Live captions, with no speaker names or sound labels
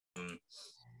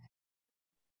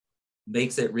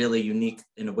makes it really unique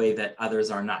in a way that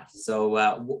others are not.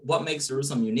 So what makes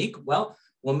Jerusalem unique? Well,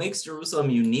 what makes Jerusalem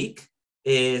unique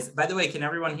is, by the way, can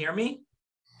everyone hear me?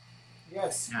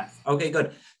 Yes. Yes. Okay,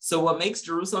 good. So what makes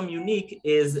Jerusalem unique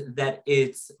is that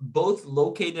it's both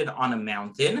located on a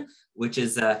mountain, which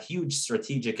is a huge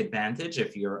strategic advantage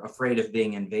if you're afraid of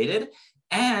being invaded.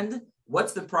 And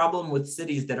what's the problem with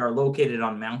cities that are located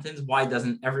on mountains? Why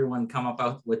doesn't everyone come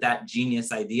up with that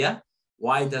genius idea?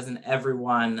 Why doesn't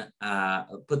everyone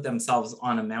put themselves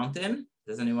on a mountain?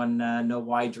 Does anyone know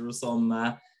why Jerusalem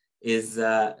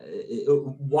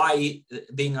why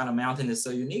being on a mountain is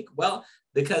so unique? Well,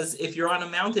 because if you're on a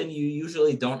mountain, you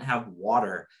usually don't have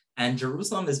water. And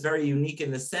Jerusalem is very unique in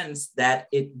the sense that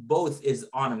it both is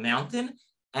on a mountain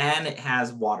and it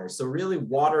has water. So really,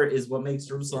 water is what makes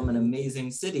Jerusalem an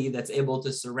amazing city that's able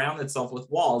to surround itself with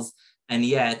walls and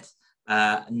yet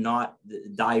not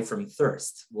die from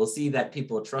thirst. We'll see that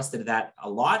people trusted that a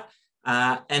lot.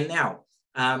 And now,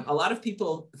 a lot of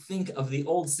people think of the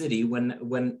old city.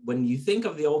 When you think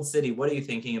of the old city, what are you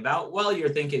thinking about? Well, you're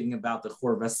thinking about the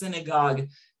Chorva synagogue.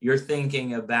 You're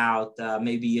thinking about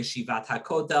maybe Yeshivat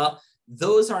HaKotel.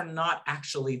 Those are not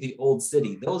actually the old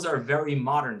city. Those are very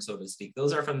modern, so to speak.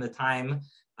 Those are from the time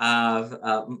of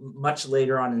much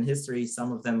later on in history,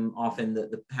 some of them often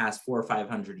the past 400 or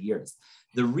 500 years.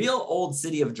 The real old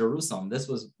city of Jerusalem, this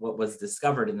was what was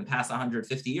discovered in the past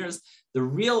 150 years, the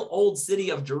real old city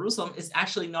of Jerusalem is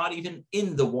actually not even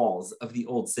in the walls of the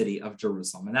old city of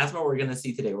Jerusalem. And that's what we're going to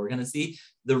see today. We're going to see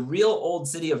the real old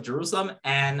city of Jerusalem,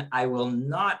 and I will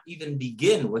not even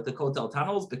begin with the Kotel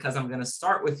tunnels because I'm going to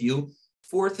start with you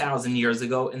 4,000 years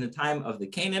ago in the time of the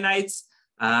Canaanites,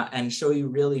 and show you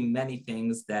really many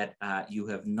things that you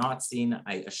have not seen.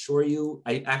 I assure you,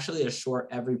 I actually assure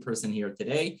every person here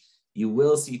today, you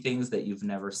will see things that you've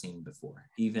never seen before,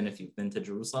 even if you've been to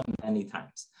Jerusalem many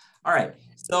times. All right,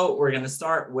 so we're going to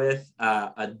start with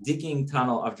a digging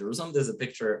tunnel of Jerusalem. There's a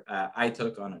picture I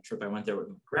took on a trip I went there with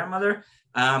my grandmother.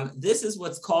 This is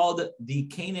what's called the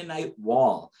Canaanite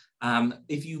Wall.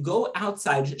 If you go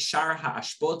outside Shar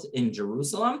HaAshpot in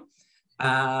Jerusalem,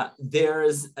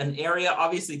 there's an area,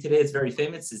 obviously today it's very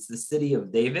famous, it's the city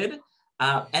of David,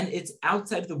 and it's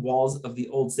outside the walls of the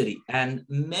old city. And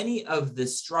many of the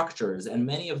structures and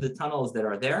many of the tunnels that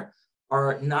are there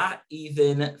are not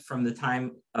even from the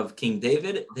time of King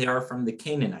David, they are from the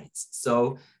Canaanites.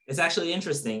 So it's actually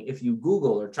interesting, if you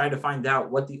Google or try to find out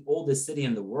what the oldest city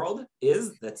in the world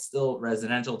is that's still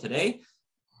residential today,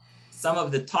 some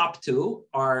of the top two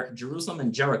are Jerusalem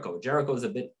and Jericho. Jericho is a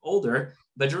bit older,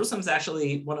 but Jerusalem is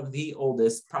actually one of the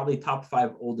oldest, probably top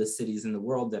 5 oldest cities in the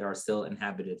world that are still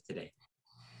inhabited today.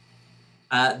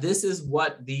 This is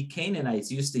what the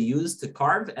Canaanites used to use to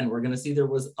carve, and we're going to see there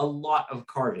was a lot of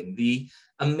carving. The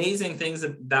amazing thing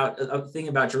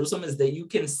about Jerusalem is that you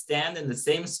can stand in the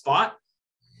same spot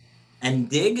and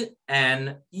dig,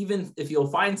 and even if you'll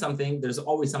find something, there's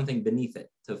always something beneath it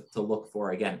to look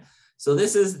for again. So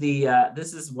this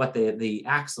is what the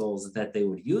axles that they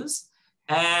would use.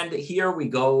 And here we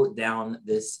go down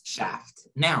this shaft.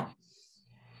 Now,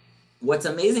 what's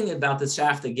amazing about this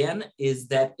shaft again is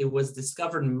that it was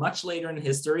discovered much later in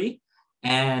history,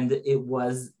 and it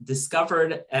was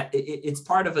discovered, it's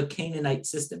part of a Canaanite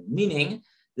system, meaning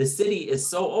the city is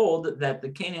so old that the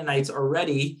Canaanites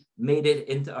already made it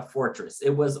into a fortress.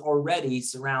 It was already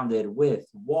surrounded with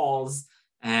walls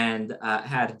and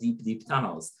had deep, deep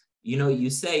tunnels. You know, you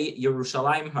say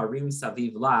Yerushalayim Harim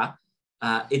Saviv La,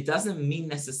 it doesn't mean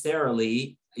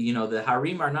necessarily, you know, the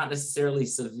Harim are not necessarily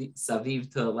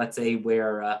Saviv to, let's say,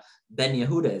 where Ben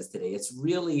Yehuda is today. It's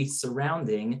really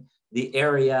surrounding the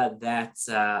area that's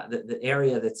the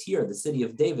area that's here, the city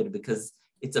of David, because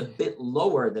it's a bit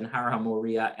lower than Har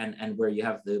HaMoriah and where you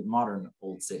have the modern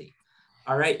old city.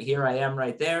 All right, here I am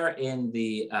right there in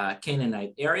the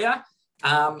Canaanite area.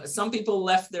 Some people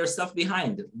left their stuff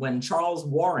behind. When Charles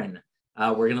Warren,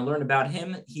 we're going to learn about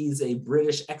him. He's a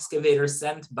British excavator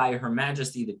sent by Her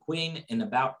Majesty the Queen in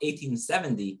about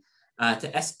 1870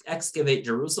 to excavate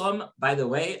Jerusalem. By the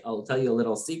way, I'll tell you a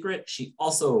little secret. She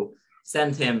also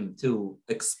sent him to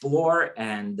explore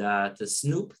and to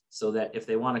snoop so that if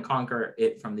they want to conquer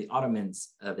it from the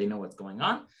Ottomans, they know what's going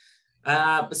on.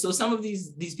 So some of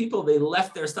these people, they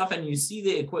left their stuff, and you see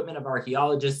the equipment of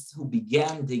archaeologists who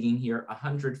began digging here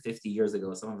 150 years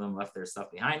ago. Some of them left their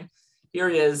stuff behind. Here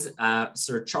he is,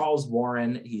 Sir Charles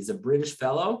Warren. He's a British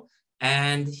fellow,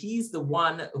 and he's the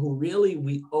one who really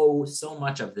we owe so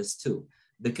much of this to,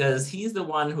 because he's the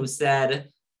one who said,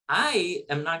 I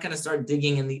am not going to start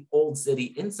digging in the old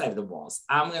city inside the walls.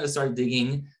 I'm going to start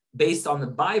digging based on the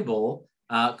Bible,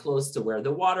 close to where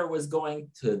the water was going,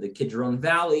 to the Kidron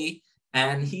Valley.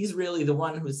 And he's really the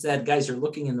one who said, guys, you're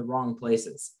looking in the wrong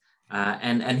places.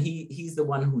 And he's the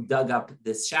one who dug up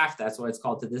this shaft. That's why it's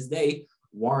called to this day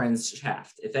Warren's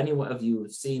Shaft. If any of you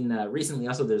have seen recently,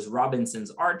 also there's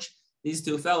Robinson's Arch. These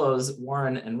two fellows,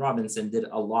 Warren and Robinson, did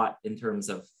a lot in terms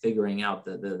of figuring out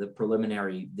the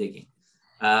preliminary digging.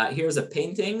 Here's a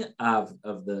painting of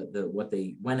the what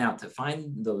they went out to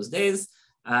find those days.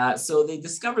 So they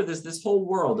discovered this whole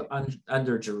world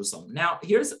under Jerusalem. Now,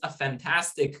 here's a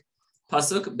fantastic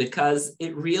pasuk because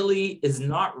it really is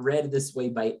not read this way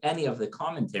by any of the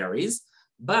commentaries,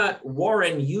 but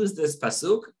Warren used this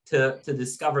pasuk to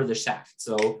discover the shaft.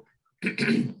 So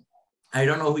I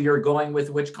don't know who you're going with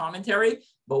which commentary,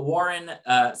 but Warren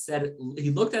said he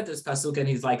looked at this pasuk and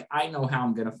he's like, I know how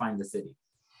I'm going to find the city.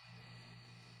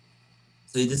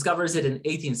 So he discovers it in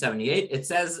 1878. It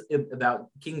says about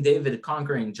King David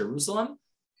conquering Jerusalem.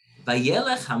 The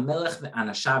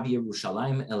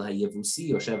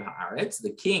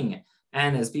king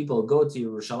and his people go to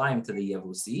Yerushalayim to the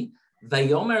Yevusi.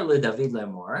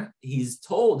 He's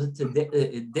told to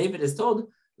David is told,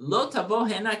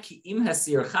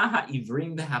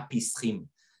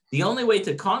 the only way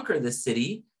to conquer the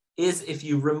city is if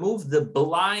you remove the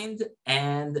blind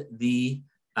and the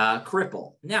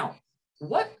cripple. Now,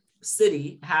 what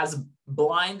city has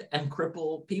blind and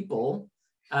crippled people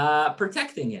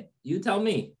protecting it? You tell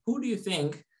me. Who do you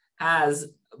think has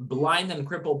blind and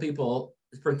crippled people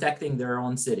protecting their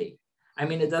own city? I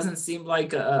mean, it doesn't seem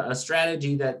like a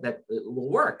strategy that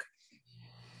will work.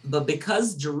 But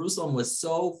because Jerusalem was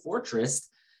so fortressed,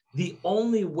 the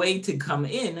only way to come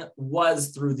in was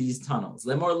through these tunnels.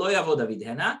 Lemor lo yavo David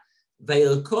hena,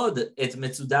 ve'ilkod et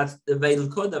metzudat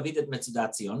David et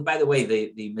metzudat Zion. By the way,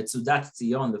 the Metzudat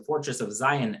Zion, the fortress of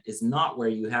Zion, is not where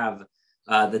you have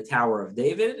the Tower of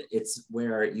David. It's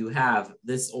where you have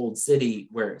this old city,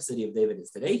 where city of David is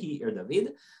today. He or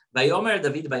David. Vayomer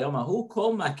David bayomahu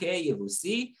kol makeh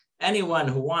Yevusi. Anyone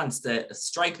who wants to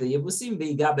strike the Yevusim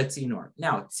beiga betzinor.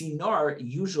 Now, tzinor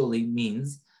usually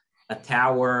means a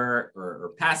tower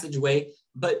or passageway,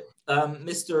 but I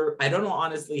don't know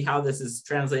honestly how this is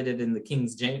translated in the King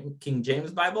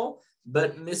James Bible,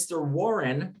 but Mr.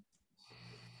 Warren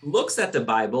looks at the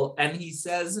Bible and he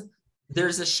says,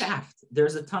 there's a shaft,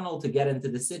 there's a tunnel to get into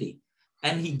the city.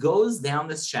 And he goes down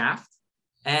this shaft,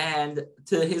 and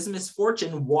to his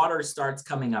misfortune, water starts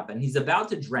coming up and he's about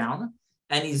to drown,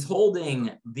 and he's holding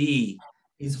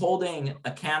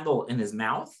a candle in his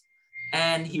mouth.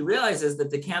 And he realizes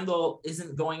that the candle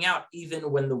isn't going out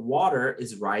even when the water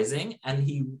is rising, and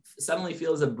he suddenly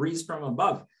feels a breeze from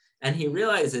above. And he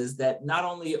realizes that not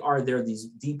only are there these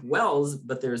deep wells,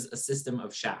 but there's a system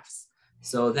of shafts.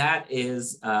 So that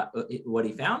is what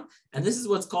he found. And this is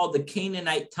what's called the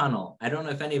Canaanite tunnel. I don't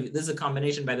know if this is a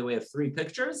combination, by the way, of 3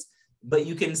 pictures, but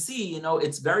you can see,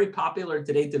 it's very popular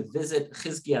today to visit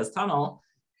Chizkiah's tunnel.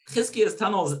 Chizkiah's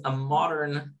tunnel is a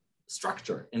modern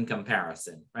structure in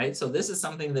comparison, right? So this is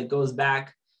something that goes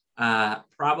back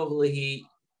probably,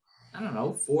 I don't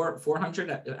know, 400,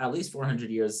 at least 400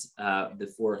 years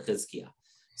before Chizkiah.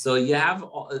 So you have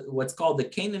what's called the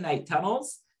Canaanite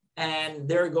tunnels, and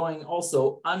they're going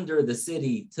also under the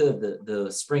city to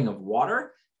the spring of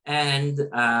water and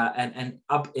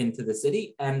up into the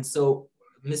city. And so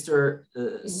Sir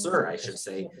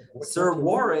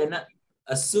Warren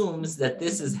assumes that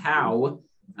this is how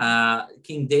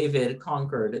King David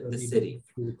conquered the city.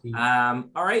 All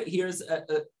right, here's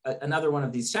another one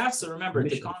of these shafts. So remember,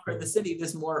 to conquer the city,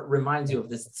 this more reminds you of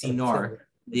this tzinor,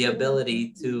 the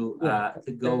ability to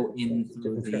go in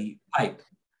through the pipe.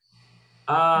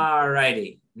 All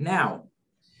righty. Now,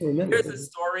 here's a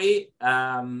story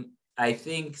I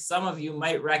think some of you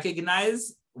might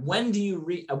recognize. When do you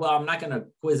read? Well, I'm not going to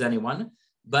quiz anyone,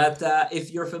 but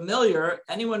if you're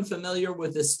anyone familiar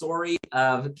with the story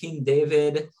of King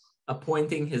David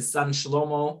appointing his son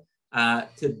Shlomo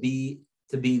to be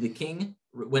the king,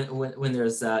 when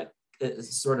there's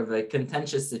sort of a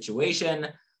contentious situation,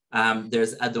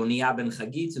 there's Adoniah ben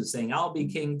Chagit who's saying, I'll be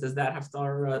king. Does that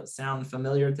haftarah sound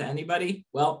familiar to anybody?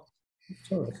 Well,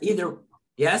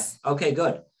 yes? Okay,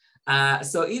 good.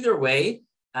 So either way,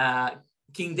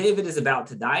 King David is about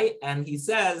to die, and he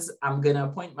says, I'm going to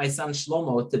appoint my son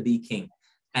Shlomo to be king.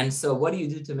 And so what do you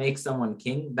do to make someone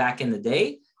king back in the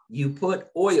day? You put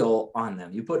oil on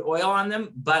them.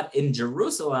 But in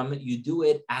Jerusalem, you do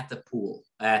it at the pool,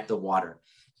 at the water.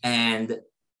 And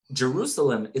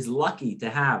Jerusalem is lucky to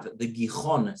have the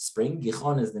Gihon spring.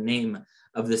 Gihon is the name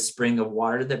of the spring of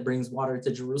water that brings water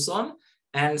to Jerusalem.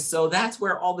 And so that's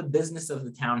where all the business of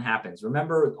the town happens.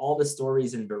 Remember all the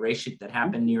stories in Bereshit that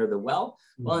happen near the well?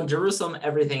 Well, in Jerusalem,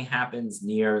 everything happens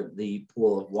near the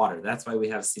pool of water. That's why we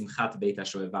have Simchat Beit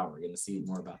HaShoeva. We're going to see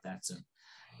more about that soon.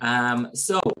 Vayomer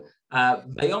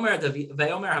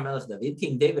HaMelech David,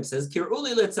 King David says,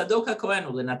 Kir'uli leTzadok HaKohen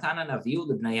uleNatan HaNavi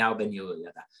uleBnayahu ben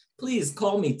Yehoyada. Please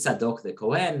call me Tzadok the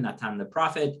Kohen, Natan the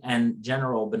prophet, and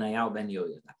General Bnayahu ben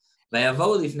Yehoyada.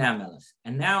 Vayavo lifnei HaMelech.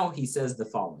 And now he says the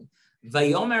following.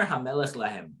 Vayomer HaMelech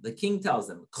lahem. The king tells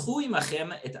them, K'chu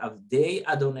imachem et avdei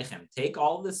adonechem. Take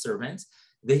all the servants.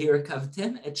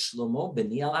 V'hirkavtem et Shlomo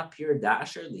b'ni ala pirda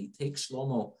asher li. Take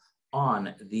Shlomo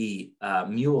on the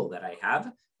mule that I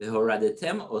have.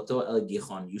 V'horadetem oto el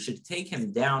Gichon. You should take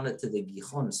him down to the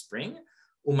Gichon spring.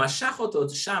 Umashach oto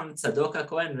sham Tzadok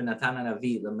HaKohen v'Natan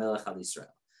HaNavi l'melech al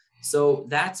Yisrael. So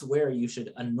that's where you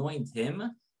should anoint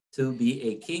him to be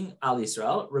a king al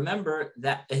Yisrael. Remember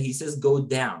that he says go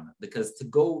down, because to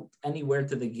go anywhere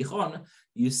to the Gichon,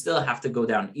 you still have to go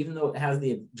down. Even though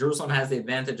Jerusalem has the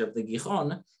advantage of the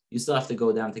Gichon, you still have to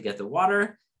go down to get the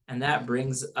water. And that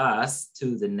brings us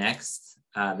to the next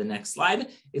slide.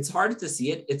 It's hard to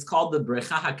see it. It's called the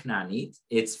Brecha HaKnanit.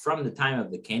 It's from the time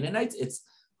of the Canaanites. It's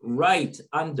right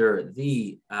under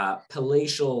the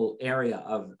palatial area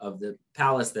of the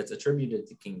palace that's attributed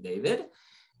to King David.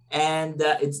 And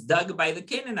it's dug by the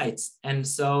Canaanites. And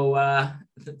so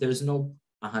there's no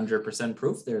 100%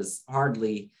 proof. There's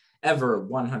hardly ever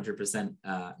 100%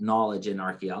 knowledge in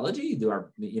archaeology.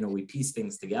 We piece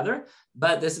things together,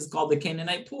 but this is called the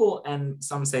Canaanite pool. And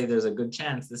some say there's a good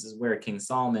chance this is where King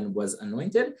Solomon was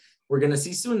anointed. We're going to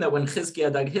see soon that when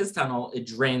Chizkiah dug his tunnel, it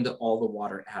drained all the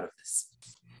water out of this.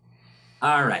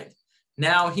 All right.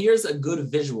 Now here's a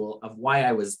good visual of why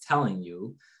I was telling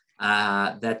you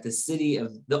that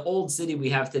the old city we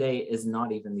have today is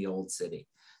not even the old city.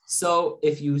 So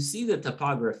if you see the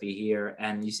topography here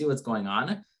and you see what's going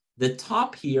on, the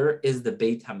top here is the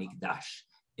Beit HaMikdash.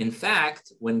 In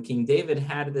fact, when King David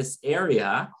had this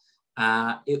area,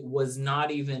 it was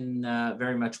not even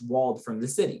very much walled from the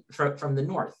city, from the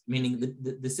north, meaning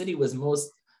the city was most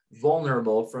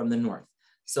vulnerable from the north.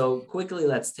 So quickly,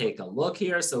 let's take a look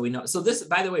here. So we know. So this,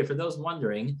 by the way, for those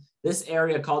wondering, this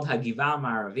area called Hagiva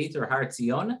Ma'aravit or Har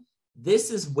Tzion,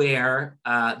 this is where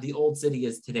the old city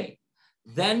is today.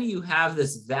 Then you have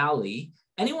this valley.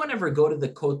 Anyone ever go to the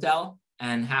Kotel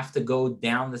and have to go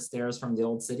down the stairs from the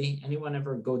old city? Anyone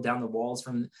ever go down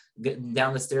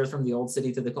the stairs from the old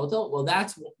city to the Kotel? Well,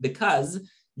 that's because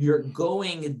you're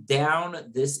going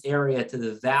down this area to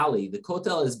the valley. The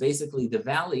Kotel is basically the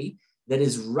valley that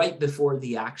is right before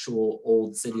the actual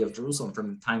old city of Jerusalem from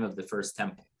the time of the first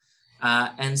temple.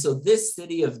 And so this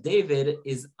city of David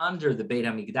is under the Beit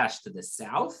HaMikdash to the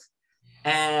south.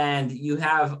 And you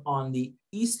have on the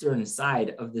eastern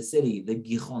side of the city, the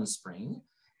Gichon spring.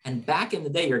 And back in the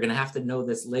day, you're going to have to know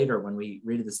this later when we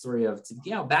read the story of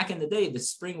Tzidkiyahu. Back in the day, the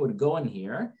spring would go in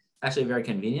here, actually very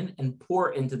convenient, and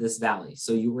pour into this valley.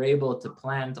 So you were able to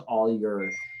plant all your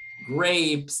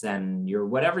grapes and your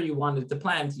whatever you wanted to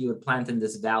plant, you would plant in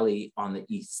this valley on the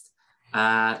east.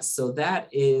 So that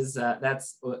is,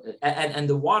 and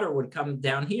the water would come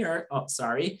down here. Oh,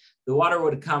 sorry. The water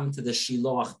would come to the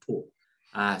Shiloach pool.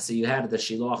 So you had the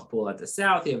Shiloach pool at the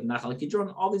south, you have Nachal Kidron.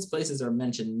 All these places are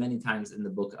mentioned many times in the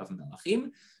book of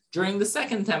Melachim. During the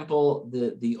second temple,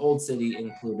 the old city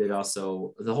included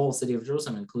also, the whole city of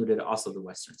Jerusalem included also the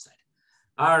western side.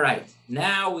 All right,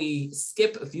 now we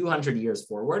skip a few hundred years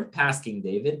forward, past King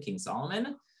David, King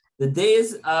Solomon, the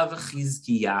days of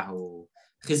Chizkiyahu.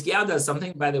 Chizkiyahu does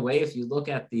something, by the way, if you look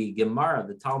at the Gemara,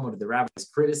 the Talmud, the rabbis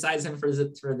criticize him for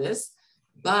this,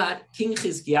 but King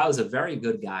Chizkiyahu is a very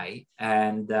good guy,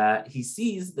 and he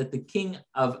sees that the king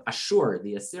of Ashur,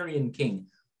 the Assyrian king,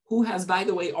 who has, by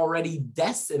the way, already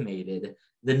decimated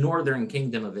the northern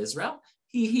kingdom of Israel,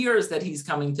 he hears that he's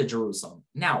coming to Jerusalem.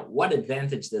 Now, what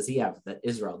advantage does he have that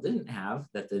Israel didn't have,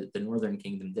 that the northern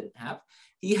kingdom didn't have?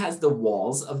 He has the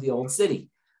walls of the old city.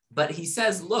 But he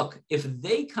says, look, if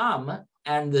they come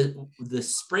and the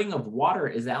spring of water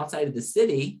is outside of the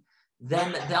city,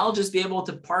 then they'll just be able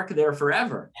to park there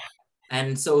forever.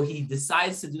 And so he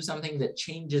decides to do something that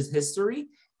changes history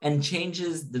and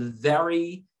changes the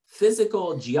very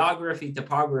physical geography,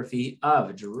 topography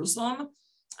of Jerusalem.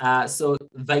 So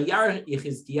Vayar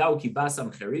Chizkiyahu ki ba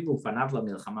Sancheriv ufanav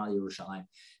lamilchama al Yerushalayim.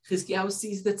 Chizkiyahu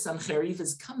sees that Sancheriv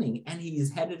is coming and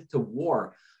he's headed to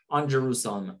war on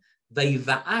Jerusalem.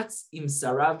 Vayivaatz im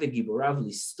sarav vegiborav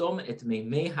listom et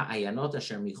meimei ha'ayanot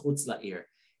asher michutz la'ir.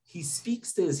 He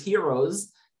speaks to his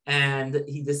heroes and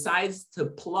he decides to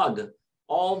plug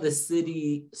all the city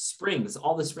springs,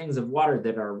 all the springs of water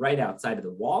that are right outside of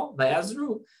the wall.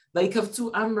 Vayazru,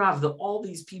 vayikavtzu amrav, all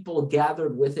these people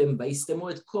gathered with him. Vaystemu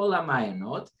et kol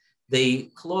hamayanot, they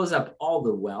close up all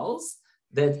the wells,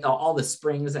 that all the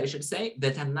springs, I should say.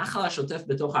 V'tanachal hashotef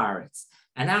betoch haaretz.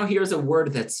 And now here's a word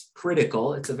that's critical.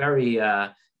 It's a very,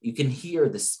 you can hear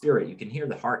the spirit, you can hear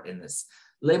the heart in this.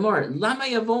 Lemor, lama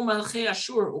yavo malchei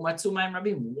Ashur umatzu mayim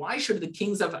rabim. Why should the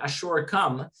kings of Ashur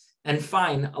come and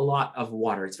find a lot of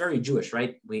water? It's very Jewish,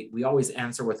 right? We always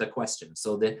answer with a question. So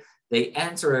they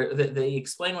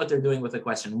explain what they're doing with a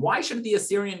question. Why should the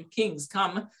Assyrian kings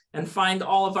come and find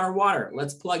all of our water?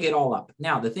 Let's plug it all up.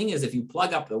 Now, the thing is, if you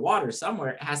plug up the water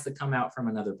somewhere, it has to come out from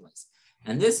another place.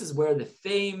 And this is where the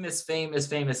famous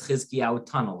Chizkiyahu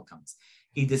tunnel comes.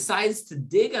 He decides to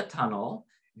dig a tunnel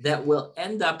that will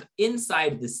end up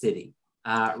inside the city,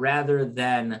 rather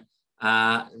than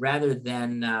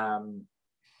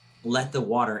let the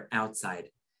water outside.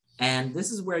 And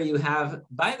this is where you have,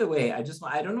 by the way, I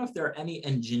don't know if there are any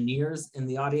engineers in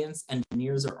the audience,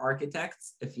 engineers or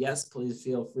architects. If yes, please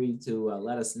feel free to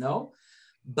let us know.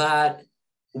 But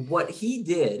what he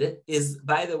did is,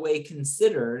 by the way,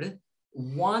 considered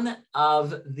one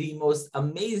of the most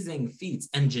amazing feats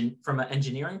from an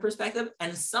engineering perspective.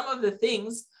 And some of the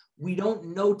things we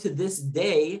don't know to this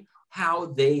day how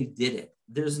they did it.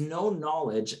 There's no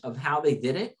knowledge of how they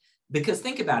did it, because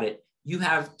think about it. You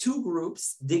have two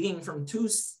groups digging from two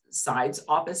sides,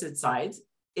 opposite sides,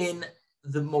 in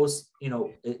the most, in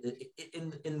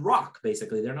rock,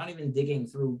 basically. They're not even digging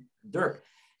through dirt.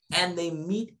 And they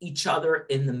meet each other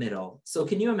in the middle. So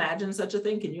can you imagine such a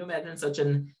thing? Can you imagine such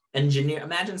an engineer?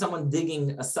 Imagine someone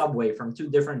digging a subway from two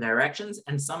different directions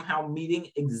and somehow meeting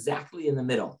exactly in the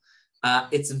middle.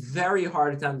 It's very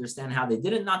hard to understand how they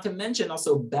did it, not to mention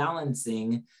also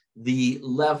balancing the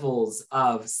levels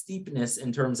of steepness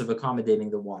in terms of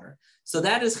accommodating the water. So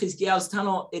that is Chizkiyahu's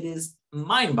tunnel. It is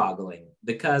mind-boggling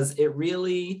because it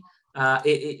really,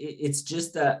 it's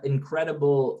just an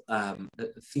incredible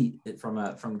feat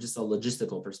from just a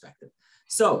logistical perspective.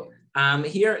 So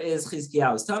here is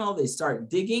Chizkiyahu's tunnel. They start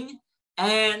digging,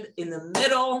 and in the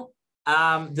middle,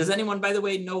 does anyone, by the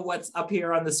way, know what's up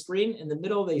here on the screen? In the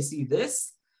middle, they see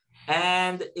this.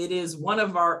 And it is one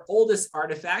of our oldest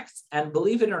artifacts. And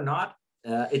believe it or not,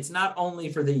 it's not only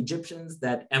for the Egyptians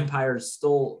that empires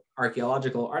stole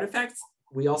archaeological artifacts.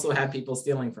 We also had people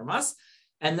stealing from us.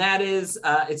 And that is,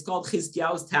 it's called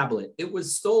Chizkiyahu's tablet. It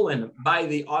was stolen by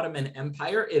the Ottoman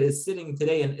Empire. It is sitting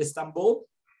today in Istanbul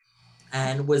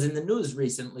and was in the news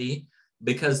recently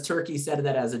because Turkey said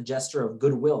that as a gesture of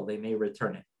goodwill, they may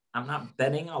return it. I'm not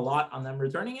betting a lot on them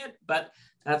returning it, but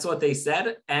that's what they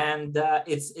said. And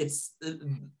it's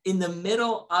in the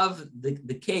middle of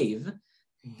the cave.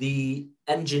 The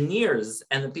engineers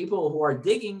and the people who are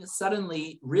digging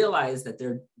suddenly realize that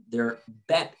their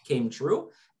bet came true.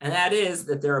 And that is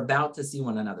that they're about to see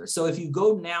one another. So if you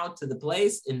go now to the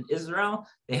place in Israel,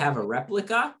 they have a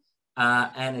replica.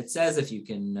 And it says, if you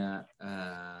can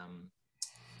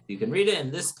read it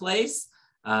in this place,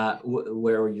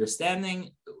 where you're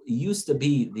standing, used to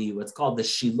be what's called the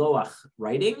Shiloach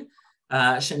writing,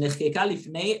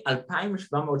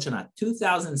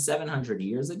 2,700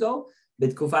 years ago,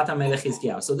 b'tkufat HaMelech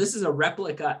Chizkiyahu. So this is a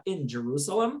replica in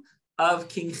Jerusalem of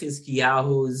King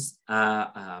Chizkiyahu's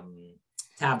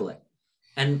tablet.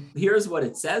 And here's what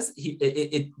it says.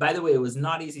 By the way, it was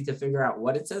not easy to figure out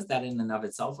what it says. That in and of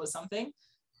itself was something.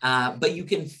 But you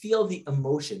can feel the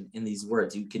emotion in these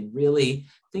words. You can really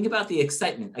think about the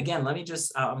excitement. Again, let me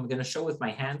just, I'm going to show with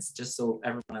my hands just so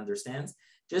everyone understands.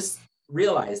 Just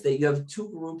realize that you have two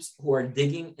groups who are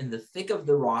digging in the thick of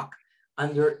the rock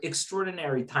under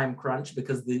extraordinary time crunch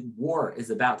because the war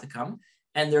is about to come.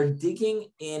 And they're digging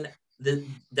in the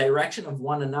direction of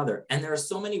one another. And there are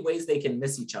so many ways they can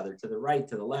miss each other, to the right,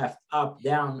 to the left, up,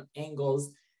 down,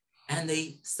 angles. And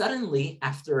they suddenly,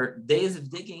 after days of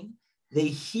digging, they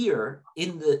hear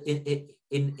in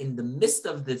the midst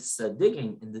of this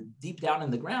digging, deep down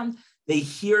in the ground, they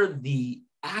hear the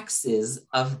axes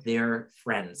of their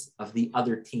friends, of the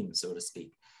other team, so to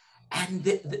speak. And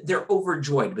they're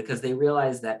overjoyed because they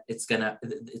realize that it's gonna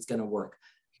work.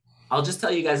 I'll just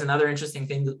tell you guys another interesting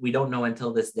thing that we don't know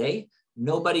until this day.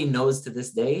 Nobody knows to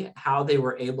this day how they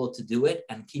were able to do it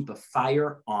and keep a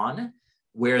fire on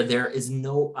where there is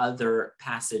no other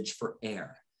passage for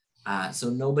air. So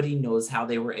nobody knows how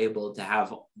they were able to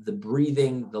have the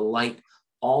breathing, the light,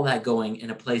 all that going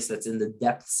in a place that's in the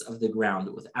depths of the ground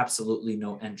with absolutely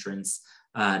no entrance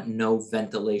no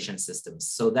ventilation systems.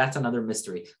 So that's another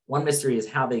mystery. One mystery is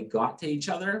how they got to each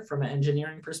other from an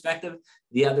engineering perspective.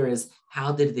 The other is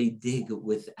how did they dig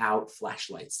without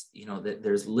flashlights?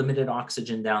 There's limited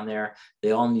oxygen down there.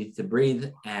 They all need to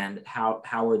breathe, and how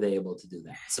were they able to do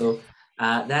that? So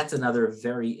that's another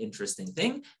very interesting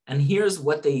thing. And here's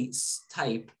what they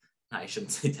type. I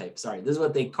shouldn't say type, sorry. This is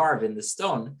what they carve in the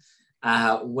stone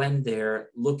when they're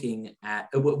looking at,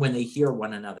 when they hear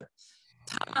one another.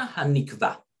 Tama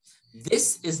hanikva.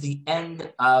 This is the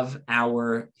end of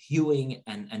our hewing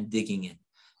and digging in.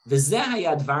 V'zeh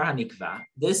hayadvar hanikva.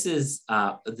 This is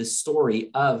the story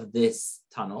of this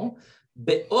tunnel.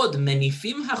 Be'od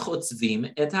menifim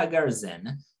hachotzvim et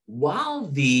hagarzen. While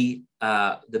the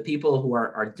people who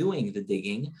are doing the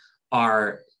digging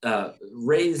are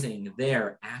raising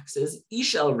their axes,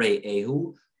 ishel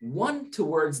re'ehu, one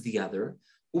towards the other,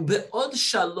 ube'od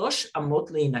shalosh amot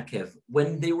leinakev,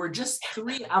 when they were just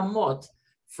 3 amot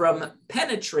from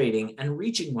penetrating and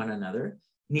reaching one another,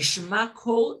 nishma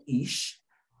kol ish,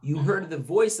 you heard the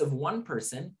voice of one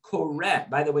person, koreh.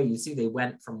 By the way, you see they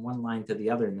went from one line to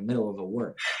the other in the middle of a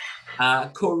word.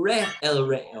 Koreh el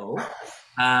re'o,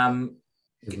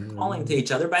 calling to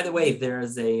each other. By the way,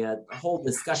 there's a whole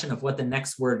discussion of what the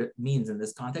next word means in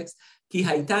this context. Ki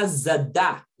haita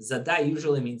zada. Zada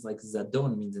usually means like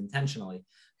zadon, means intentionally.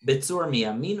 Betzur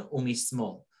miyamin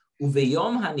umismol.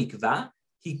 Uveyom hanikva,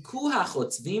 hiku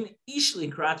hachotzvim ish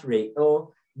likrat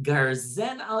re'o,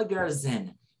 garzen al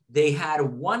garzen. They had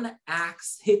one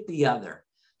axe hit the other.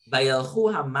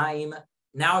 Vayelchu hamayim.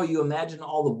 Now you imagine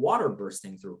all the water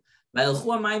bursting through.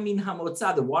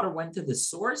 The water went to the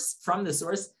source, from the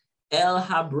source, El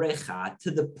Habrecha,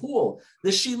 to the pool, the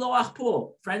Shiloach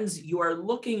pool. Friends, you are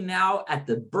looking now at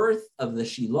the birth of the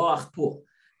Shiloach pool.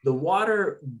 The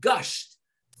water gushed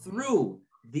through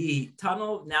the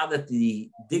tunnel now that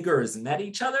the diggers met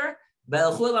each other. It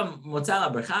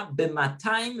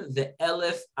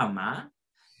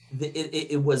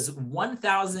was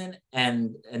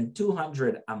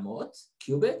 1,200 amot,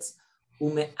 cubits.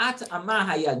 And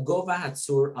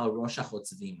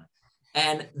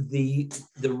the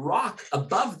rock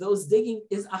above those digging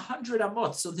is 100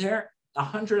 amot. So they're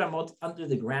 100 amot under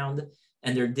the ground,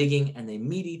 and they're digging, and they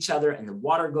meet each other, and the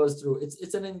water goes through.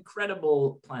 It's an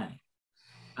incredible planning.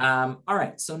 All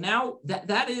right, so now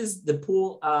that is the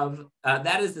pool of,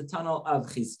 that is the tunnel of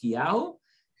Chizkiyahu.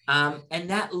 And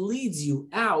that leads you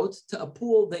out to a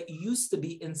pool that used to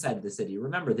be inside the city.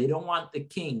 Remember, they don't want the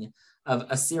king of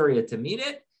Assyria to meet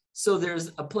it. So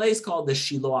there's a place called the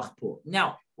Shiloach pool.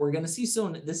 Now, we're going to see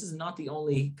soon, this is not the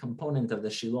only component of the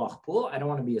Shiloach pool. I don't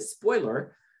want to be a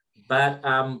spoiler, but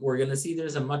we're going to see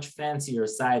there's a much fancier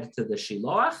side to the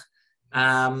Shiloach.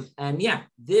 And yeah,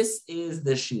 this is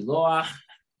the Shiloach.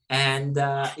 And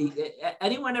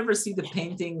anyone ever see the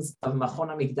paintings of Machon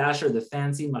HaMikdash, or the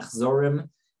fancy machzorim?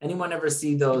 Anyone ever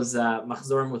see those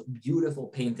machzorim with beautiful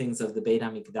paintings of the Beit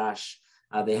HaMikdash?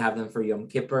 They have them for Yom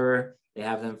Kippur. They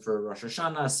have them for Rosh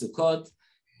Hashanah, Sukkot.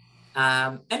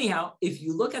 Anyhow, if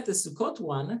you look at the Sukkot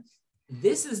one,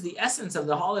 this is the essence of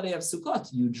the holiday of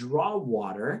Sukkot. You draw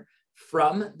water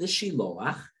from the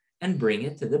Shiloach and bring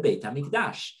it to the Beit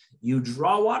HaMikdash. You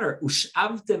draw water.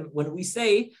 Ushavtem, when we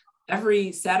say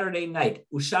every Saturday night,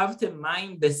 Ushavtem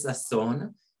mayim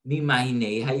besason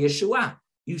mimayinei hayeshua.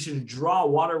 You should draw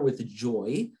water with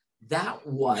joy. That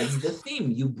was the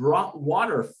theme. You brought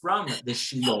water from the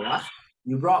Shiloach.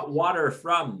 You brought water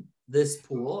from this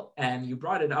pool, and you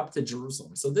brought it up to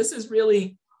Jerusalem. So this is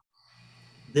really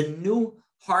the new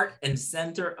heart and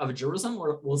center of Jerusalem.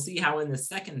 We'll see how in the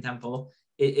second temple,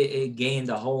 it gained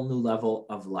a whole new level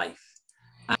of life.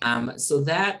 So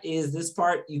that is this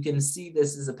part. You can see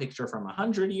this is a picture from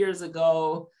 100 years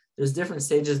ago. There's different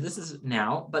stages. This is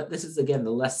now, but this is, again,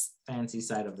 the less fancy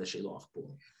side of the Shiloach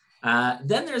pool.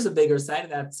 Then there's a bigger side.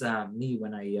 That's me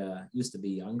when I used to be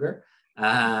younger.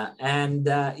 We're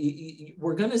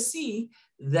going to see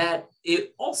that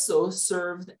it also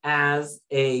served as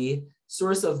a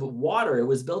source of water. It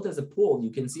was built as a pool.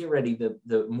 You can see already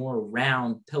the more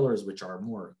round pillars, which are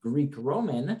more Greek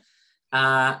Roman.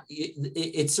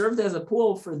 It served as a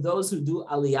pool for those who do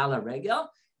Aliyah LaRegel,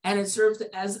 and it served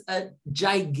as a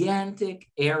gigantic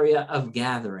area of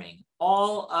gathering.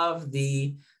 All of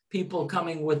the people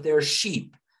coming with their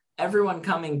sheep, everyone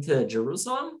coming to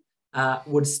Jerusalem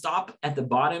would stop at the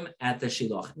bottom at the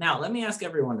Shiloach. Now, let me ask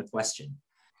everyone a question.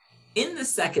 In the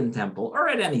second temple, or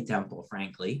at any temple,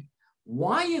 frankly,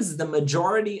 why is the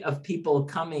majority of people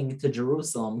coming to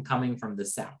Jerusalem coming from the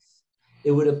south?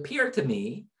 It would appear to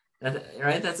me that,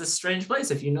 right, that's a strange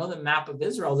place. If you know the map of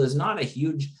Israel, there's not a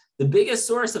huge, the biggest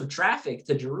source of traffic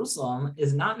to Jerusalem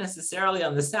is not necessarily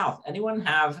on the south. Anyone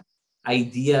have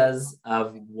ideas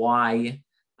of why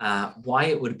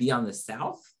it would be on the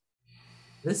south.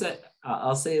 This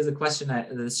I'll say is a question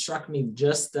that struck me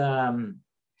just today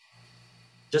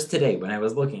when I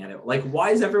was looking at it. Like,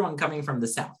 why is everyone coming from the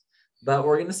south? But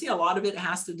we're going to see a lot of it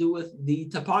has to do with the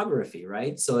topography,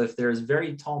 right? So if there's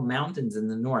very tall mountains in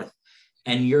the north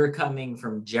and you're coming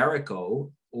from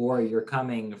Jericho, or you're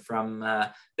coming from,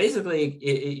 basically,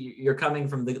 you're coming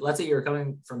from let's say you're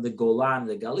coming from the Golan,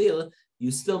 the Galil,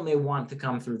 you still may want to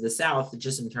come through the south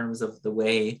just in terms of the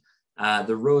way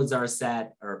the roads are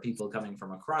set, or people coming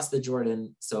from across the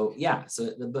Jordan. So yeah,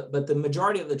 but the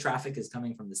majority of the traffic is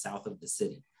coming from the south of the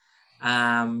city.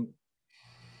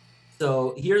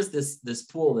 So here's this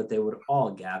pool that they would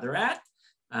all gather at.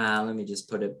 Let me just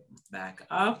put it back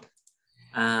up.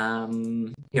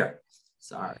 Here,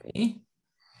 sorry.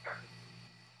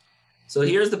 So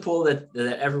here's the pool that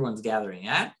everyone's gathering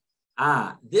at.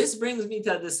 This brings me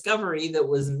to a discovery that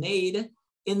was made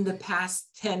in the past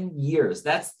 10 years.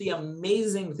 That's the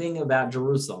amazing thing about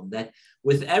Jerusalem, that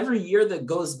with every year that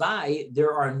goes by,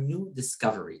 there are new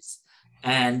discoveries.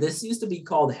 And this used to be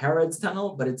called Herod's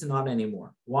Tunnel, but it's not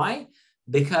anymore. Why?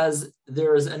 Because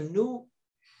there's a new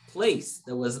place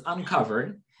that was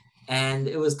uncovered, and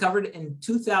it was covered in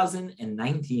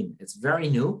 2019. It's very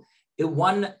new. It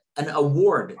won an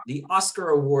award, the Oscar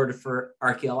Award for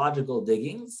archaeological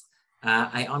diggings.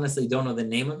 I honestly don't know the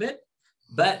name of it,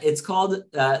 but it's called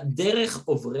Derech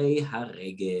Ovrei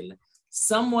HaRegel.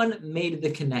 Someone made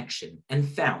the connection and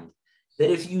found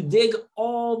that if you dig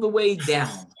all the way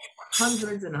down,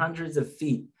 hundreds and hundreds of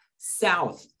feet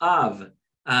south of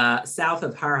Har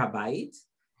HaBayit,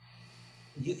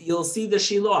 you'll see the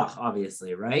Shiloach,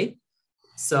 obviously, right?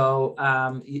 So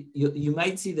you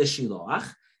might see the Shiloach,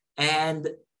 and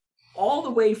all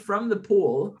the way from the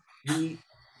pool, the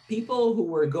people who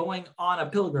were going on a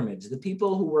pilgrimage, the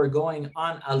people who were going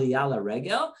on Aliyah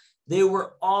Regel, they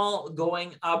were all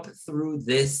going up through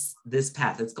this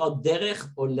path. It's called Derech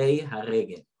Olei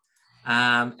HaRegel.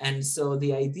 And so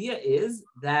the idea is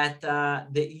that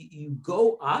you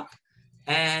go up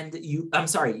and you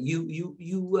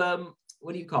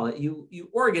what do you call it? You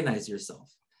organize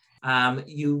yourself. I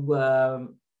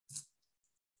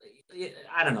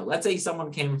don't know. Let's say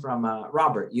someone came from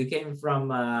Robert. You came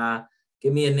from.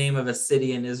 Give me a name of a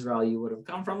city in Israel you would have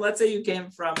come from. Let's say you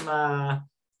came from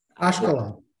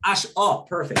Ashkelon. Oh,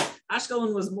 perfect.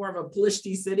 Ashkelon was more of a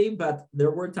Plishti city, but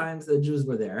there were times the Jews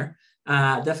were there,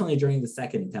 definitely during the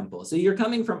Second Temple. So you're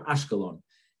coming from Ashkelon.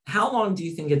 How long do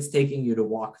you think it's taking you to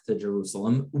walk to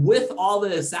Jerusalem with all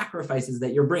the sacrifices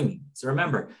that you're bringing? So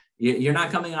remember, you're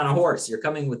not coming on a horse. You're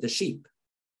coming with the sheep,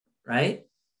 right?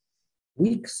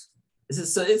 Weeks.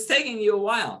 So it's taking you a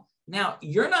while. Now,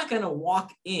 you're not going to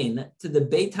walk in to the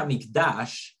Beit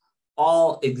HaMikdash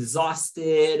all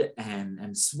exhausted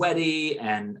and sweaty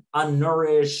and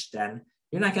unnourished, and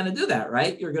you're not going to do that,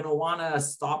 right? You're going to want to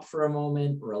stop for a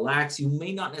moment, relax. You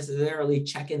may not necessarily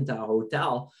check into a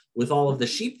hotel with all of the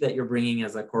sheep that you're bringing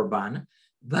as a korban,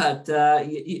 but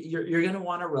you're going to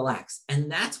want to relax. And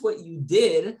that's what you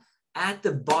did at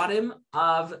the bottom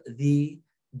of the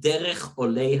Derech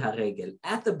Olei HaRegel.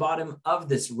 At the bottom of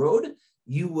this road,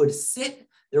 you would sit.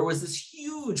 There was this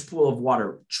huge pool of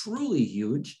water, truly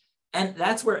huge. And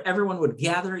that's where everyone would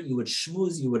gather. You would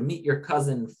schmooze. You would meet your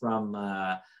cousin from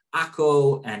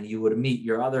Akko, and you would meet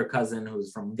your other cousin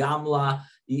who's from Gamla.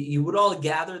 You would all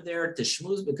gather there to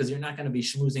schmooze because you're not going to be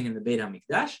schmoozing in the Beit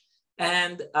HaMikdash.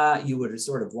 And you would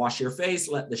sort of wash your face,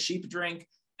 let the sheep drink,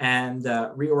 and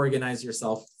reorganize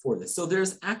yourself for this. So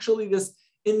there's actually this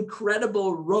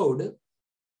incredible road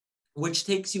which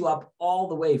takes you up all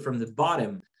the way from the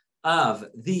bottom of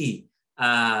the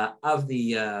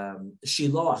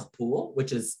Shiloach pool,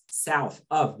 which is south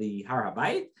of the Har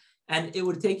HaBayit, and it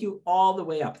would take you all the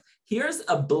way up. Here's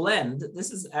a blend.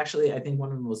 This is actually, I think,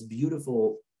 one of the most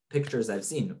beautiful pictures I've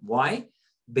seen. Why?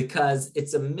 Because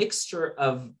it's a mixture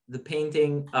of the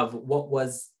painting of what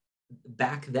was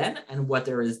back then and what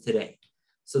there is today.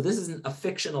 So this isn't a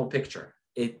fictional picture.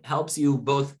 It helps you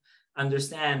both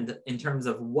understand in terms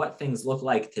of what things look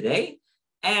like today,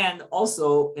 and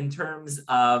also in terms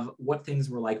of what things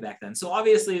were like back then. So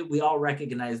obviously we all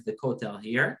recognize the Kotel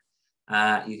here.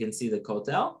 You can see the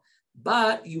Kotel,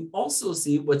 but you also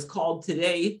see what's called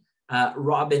today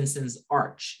Robinson's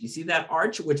Arch. You see that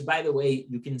arch, which by the way,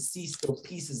 you can see still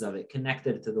pieces of it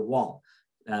connected to the wall.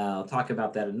 I'll talk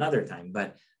about that another time,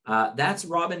 but that's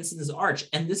Robinson's Arch.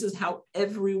 And this is how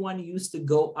everyone used to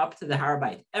go up to the Har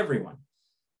HaBayit, everyone.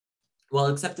 Well,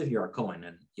 except if you're a Kohen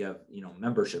and you have,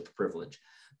 membership privilege.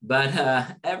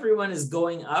 But everyone is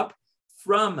going up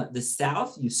from the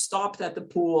south. You stopped at the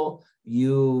pool.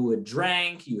 You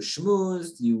drank, you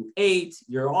schmoozed, you ate,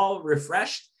 you're all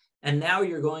refreshed, and now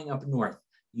you're going up north.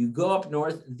 You go up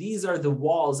north. These are the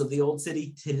walls of the old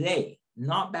city today,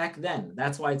 not back then.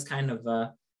 That's why it's kind of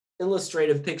a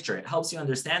illustrative picture. It helps you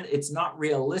understand it's not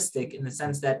realistic in the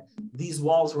sense that these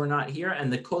walls were not here,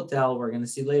 and the kotel we're going to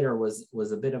see later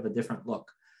was a bit of a different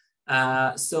look.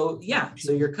 So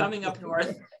you're coming up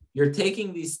north, you're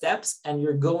taking these steps, and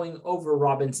you're going over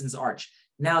Robinson's Arch.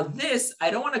 Now this, I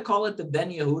don't want to call it the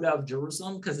Ben Yehuda of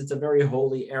Jerusalem because it's a very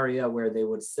holy area where they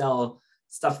would sell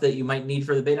stuff that you might need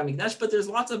for the Beit HaMikdash, but there's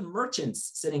lots of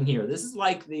merchants sitting here. This is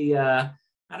like the,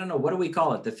 I don't know, what do we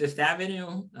call it? The Fifth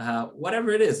Avenue,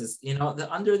 whatever it is,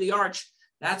 under the arch,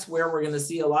 that's where we're going to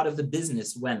see a lot of the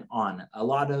business went on. A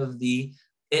lot of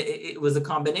it was a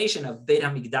combination of Beit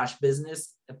HaMikdash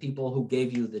business, the people who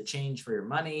gave you the change for your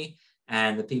money,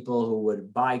 and the people who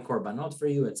would buy korbanot for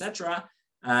you, etc.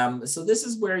 So this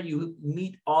is where you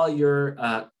meet all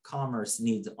your commerce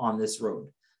needs on this road.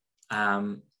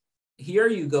 Here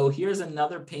you go. Here's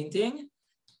another painting,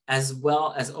 as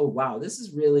well as, oh, wow, this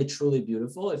is really, truly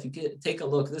beautiful. If you could take a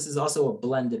look, this is also a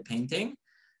blended painting.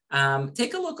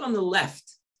 Take a look on the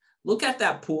left. Look at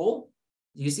that pool.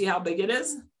 Do you see how big it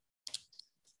is?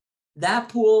 That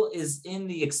pool is in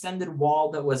the extended wall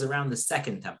that was around the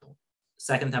Second Temple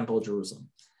of Jerusalem.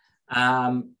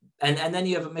 And then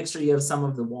you have a mixture, you have some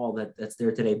of the wall that's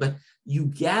there today. But you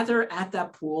gather at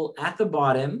that pool at the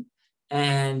bottom,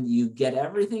 and you get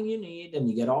everything you need, and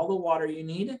you get all the water you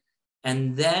need.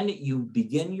 And then you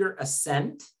begin your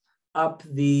ascent up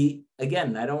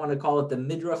again, I don't want to call it the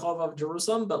Midrachov of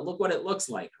Jerusalem, but look what it looks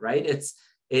like, right?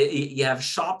 You have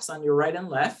shops on your right and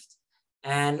left.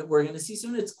 And we're going to see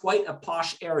soon, it's quite a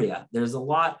posh area. There's a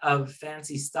lot of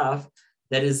fancy stuff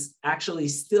that is actually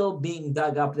still being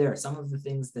dug up there. Some of the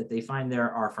things that they find there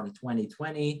are from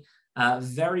 2020,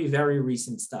 very, very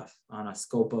recent stuff on a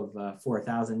scope of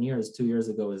 4,000 years. 2 years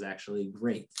ago is actually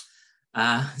great.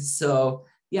 So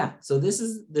this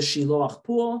is the Shiloach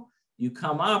pool. You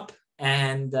come up,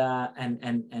 and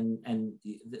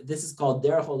this is called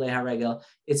Derech Olei HaRegel.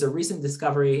 It's a recent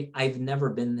discovery. I've never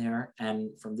been there,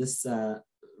 and from this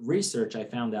research, I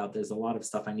found out there's a lot of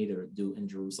stuff I need to do in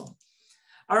Jerusalem.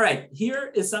 All right,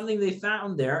 here is something they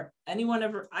found there. Anyone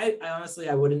ever? I honestly,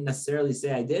 I wouldn't necessarily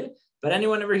say I did, but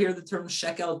anyone ever hear the term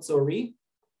shekel tzori?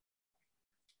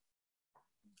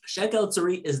 Shekel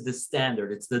tzori is the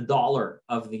standard. It's the dollar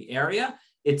of the area.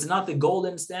 It's not the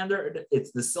golden standard.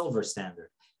 It's the silver standard.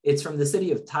 It's from the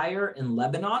city of Tyre in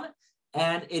Lebanon,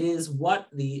 and it is what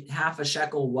the half a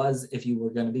shekel was, if you were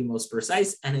going to be most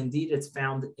precise, and indeed it's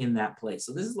found in that place.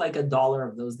 So this is like $1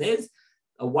 of those days,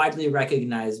 a widely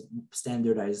recognized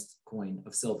standardized coin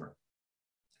of silver.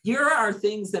 Here are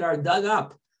things that are dug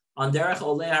up on Derech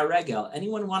Olei HaRegel.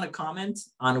 Anyone want to comment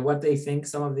on what they think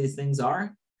some of these things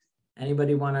are?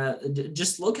 Anybody want to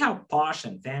just look how posh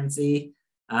and fancy?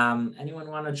 Anyone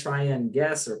want to try and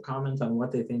guess or comment on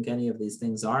what they think any of these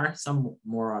things are? Some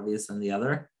more obvious than the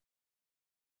other.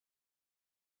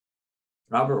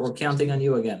 Robert, we're counting on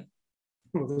you again.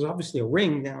 Well, there's obviously a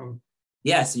ring down.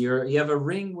 Yes, you have a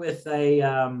ring with a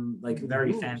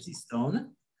very fancy stone.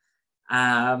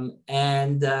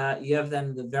 And you have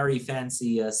then the very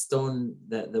fancy stone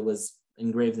that was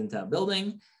engraved into a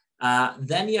building.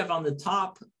 Then you have on the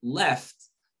top left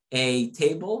a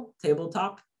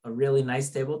tabletop, a really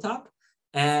nice tabletop.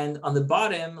 And on the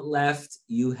bottom left,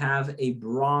 you have a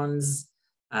bronze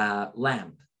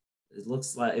lamp. It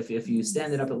looks like, if you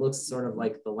stand it up, it looks sort of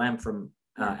like the lamp from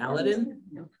Aladdin.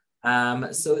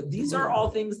 So these are all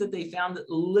things that they found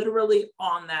literally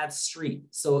on that street.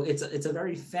 So it's a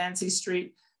very fancy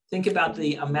street. Think about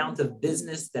the amount of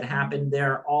business that happened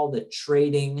there, all the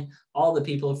trading, all the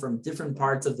people from different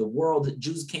parts of the world.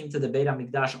 Jews came to the Beit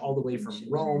HaMikdash all the way from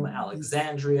Rome,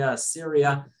 Alexandria,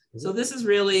 Syria. So this is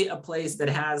really a place that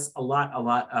has a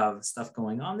lot of stuff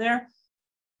going on there.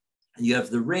 You have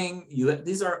the ring.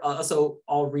 These are also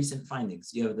all recent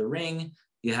findings. You have the ring,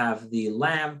 you have the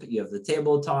lamp, you have the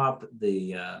tabletop,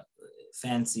 the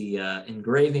fancy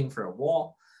engraving for a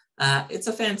wall. It's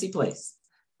a fancy place.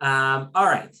 All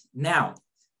right, now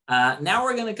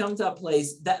we're going to come to a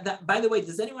place that, by the way,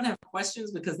 does anyone have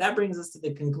questions? Because that brings us to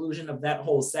the conclusion of that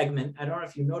whole segment. I don't know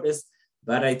if you noticed,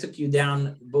 but I took you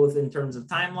down both in terms of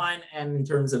timeline and in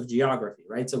terms of geography,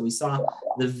 right? So we saw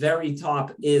the very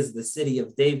top is the city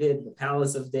of David, the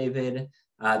palace of David.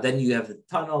 Then you have the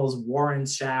tunnels,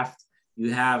 Warren's shaft.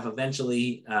 You have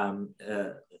eventually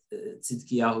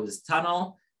Tzidkiyahu's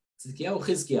tunnel,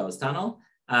 Chizkiyahu's tunnel,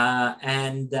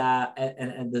 and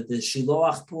the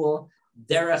Shiloach pool,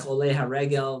 Derech Olei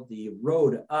HaRegel, the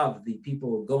road of the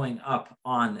people going up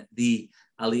on the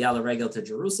Aliyah L'Regel to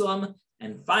Jerusalem.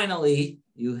 And finally,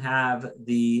 you have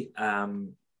the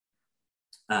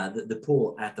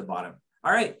pool at the bottom.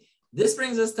 All right, this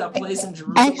brings us to a place in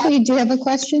Jerusalem. Actually, do you have a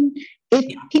question? If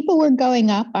Yeah. people were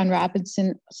going up on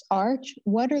Robinson's Arch,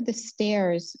 what are the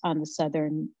stairs on the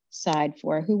southern side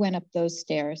for? Who went up those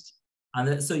stairs?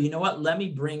 So you know what? Let me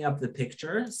bring up the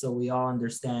picture so we all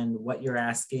understand what you're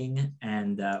asking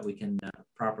and we can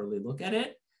properly look at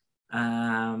it.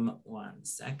 1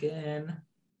 second.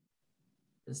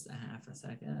 Just a half a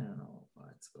second. I don't know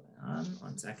what's going on.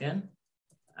 1 second.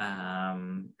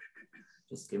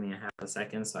 Just give me a half a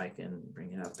second so I can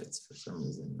bring it up. It's for some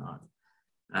reason not.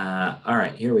 All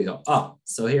right, here we go. Oh,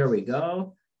 so here we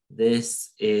go.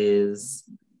 This is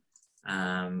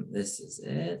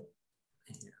it.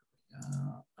 Here we go.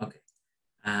 Okay.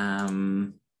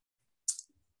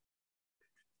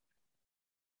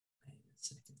 Wait a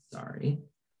second, sorry.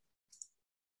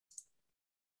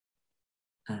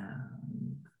 I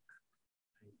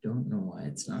don't know why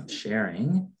it's not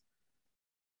sharing.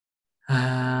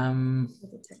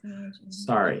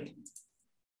 Sorry.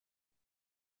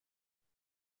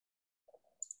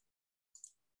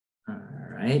 All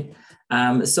right.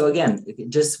 So again,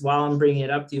 just while I'm bringing it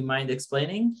up, do you mind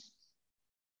explaining?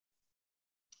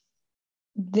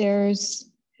 There's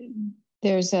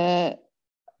a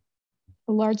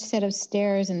large set of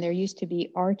stairs, and there used to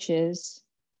be arches,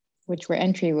 which were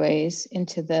entryways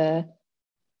into the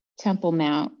Temple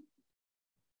Mount.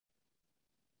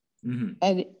 Mm-hmm.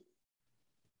 And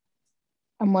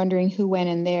I'm wondering who went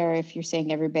in there, if you're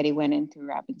saying everybody went in through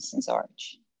Robinson's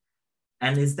Arch.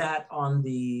 And is that on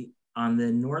the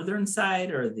northern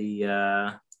side or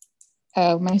the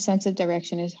Oh, my sense of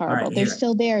direction is horrible. Right, they're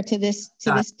still there to this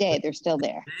day. They're still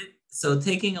there. So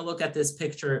taking a look at this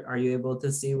picture, are you able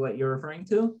to see what you're referring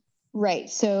to? Right.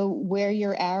 So where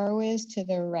your arrow is, to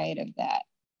the right of that.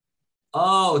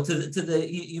 Oh, to the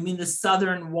you mean the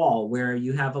southern wall where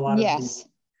you have a lot of yes.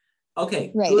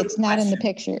 Okay. Right. It's not in the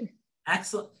picture.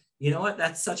 Excellent. You know what?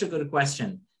 That's such a good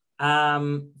question.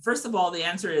 First of all, the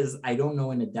answer is I don't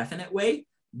know in a definite way,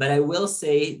 but I will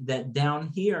say that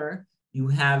down here you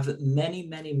have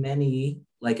many,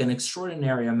 like an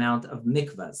extraordinary amount of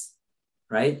mikvahs,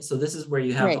 right? So this is where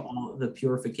you have all the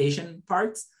purification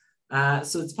parts.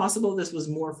 So it's possible this was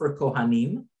more for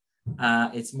Kohanim.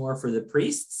 It's more for the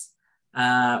priests.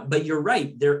 But you're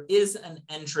right, there is an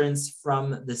entrance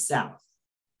from the south.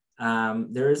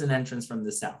 There is an entrance from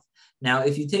the south. Now,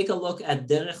 if you take a look at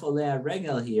Derech Oleh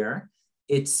Regel here,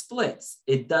 it splits.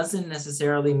 It doesn't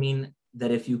necessarily mean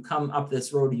that if you come up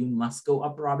this road, you must go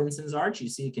up Robinson's Arch. You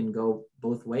see, you can go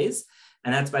both ways.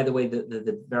 And that's, by the way,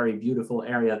 the very beautiful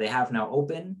area they have now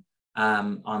open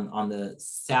on the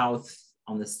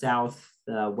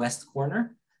west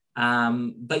corner.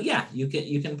 But yeah,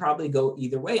 you can probably go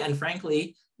either way. And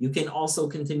frankly, you can also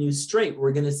continue straight.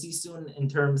 We're going to see soon in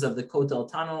terms of the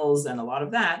Kotel tunnels and a lot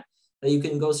of that you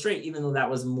can go straight, even though that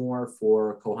was more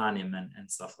for Kohanim and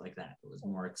stuff like that. It was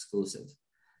more exclusive.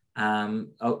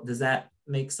 Does that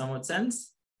make somewhat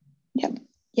sense? Yep.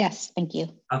 Yes, thank you.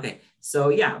 Okay, so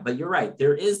yeah, but you're right.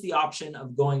 There is the option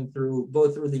of going through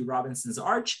both through the Robinson's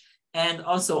Arch and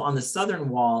also on the southern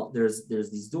wall. There's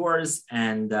these doors,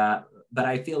 and but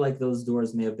I feel like those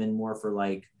doors may have been more for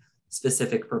like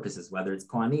specific purposes, whether it's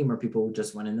Kohanim or people who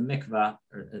just went in the mikvah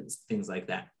or things like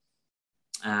that.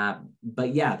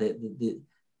 But yeah,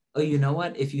 oh, you know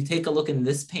what? If you take a look in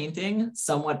this painting,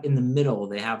 somewhat in the middle,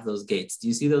 they have those gates. Do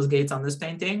you see those gates on this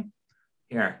painting?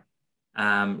 Here,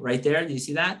 right there. Do you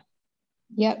see that?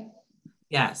 Yep.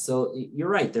 Yeah. So you're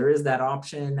right. There is that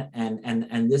option,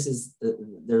 and this is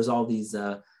there's all these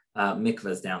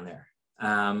mikvahs down there.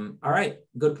 All right.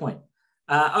 Good point.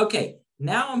 Okay.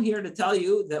 Now I'm here to tell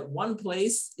you that one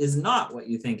place is not what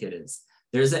you think it is.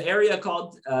 There's an area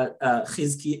called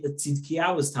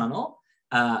Tzidkiyahu's Tunnel,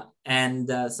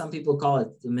 and some people call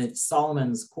it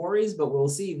Solomon's Quarries, but we'll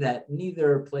see that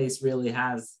neither place really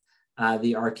has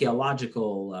the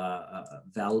archaeological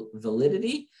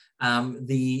validity.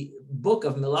 The book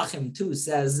of Melachim 2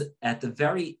 says at the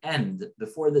very end,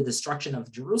 before the destruction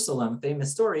of Jerusalem,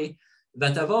 famous story,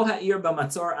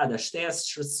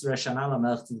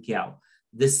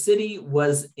 the city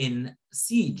was in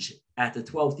siege at the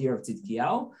 12th year of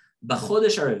Tzidkiyahu,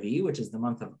 B'chodesh Aravi, which is the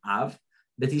month of Av,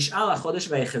 B'tish'al HaChodesh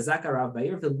v'yechezak harav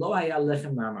ba'ir v'lo haya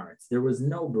lechem ma'amaretz. There was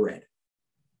no bread.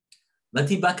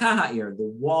 V'tibaka ha'ir, the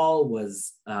wall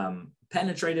was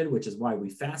penetrated, which is why we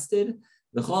fasted.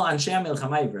 V'chol anshe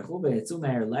ha'milchama yivrechu v'yetzu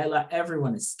me'er laila.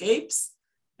 Everyone escapes,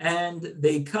 and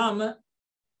they come.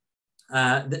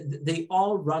 They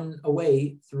all run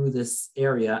away through this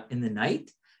area in the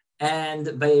night. And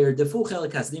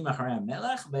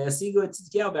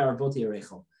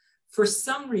for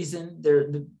some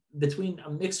reason, between a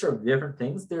mixture of different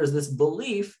things, there's this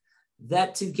belief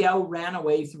that Tzidkiyahu ran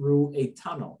away through a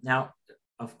tunnel. Now,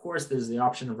 of course, there's the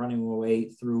option of running away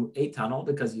through a tunnel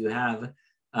because you have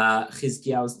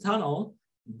Chizkiyahu's tunnel,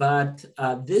 but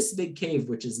this big cave,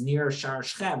 which is near Shar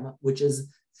Shechem, which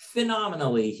is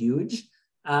phenomenally huge,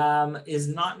 is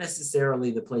not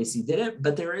necessarily the place he did it,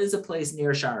 but there is a place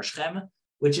near Shar Shechem,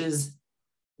 which is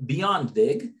beyond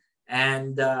big,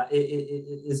 and it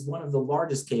is one of the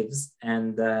largest caves,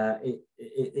 and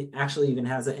it actually even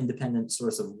has an independent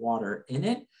source of water in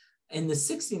it. In the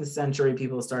 16th century,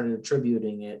 people started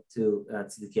attributing it to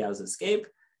Tzidkiyahu's escape.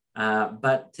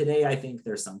 But today, I think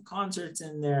there's some concerts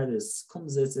in there, there's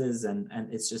kumzitzes,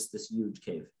 and it's just this huge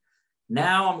cave.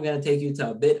 Now I'm going to take you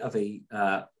to a bit of a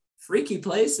freaky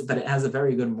place, but it has a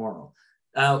very good moral.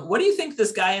 What do you think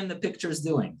this guy in the picture is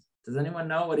doing? Does anyone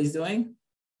know what he's doing?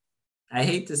 I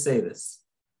hate to say this.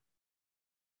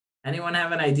 Anyone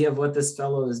have an idea of what this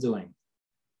fellow is doing?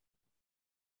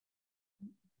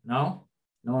 No?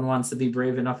 No one wants to be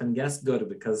brave enough and guess? Good,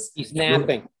 because he's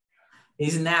napping.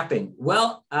 He's napping.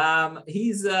 Well,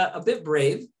 he's a bit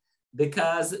brave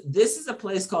because this is a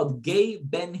place called Gei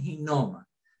Ben Hinnom.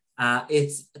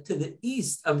 It's to the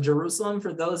east of Jerusalem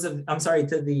to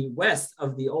the west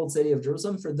of the old city of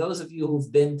Jerusalem. For those of you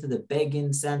who've been to the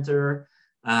Begin Center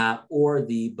or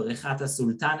the Brechat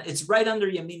Sultan, it's right under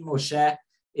Yamin Moshe.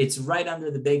 It's right under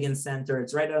the Begin Center.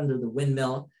 It's right under the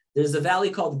windmill. There's a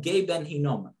valley called Gei Ben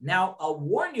Hinnom. Now, I'll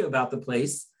warn you about the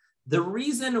place. The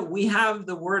reason we have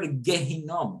the word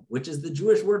Gehinnom, which is the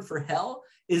Jewish word for hell,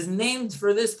 is named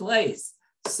for this place.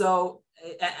 So,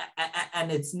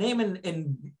 and its name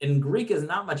in Greek is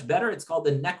not much better. It's called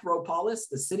the Necropolis,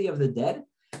 the city of the dead.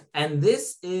 And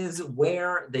this is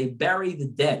where they bury the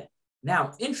dead.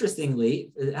 Now,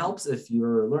 interestingly, it helps if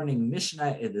you're learning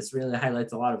Mishnah. This really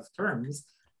highlights a lot of terms.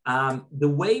 The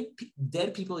way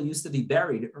dead people used to be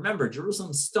buried, remember,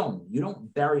 Jerusalem's stone. You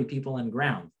don't bury people in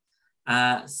ground.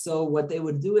 So what they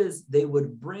would do is they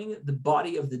would bring the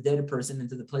body of the dead person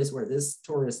into the place where this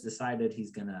tourist decided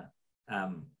he's going to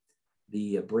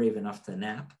be brave enough to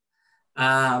nap.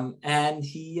 And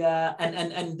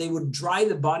they would dry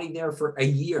the body there for a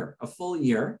year, a full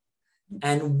year.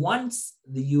 And once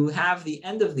you have the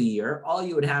end of the year, all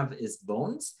you would have is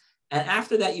bones. And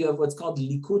after that, you have what's called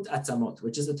likut atzamot,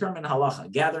 which is a term in halacha,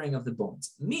 gathering of the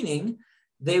bones, meaning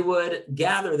they would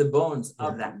gather the bones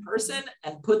of that person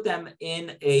and put them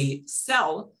in a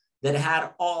cell that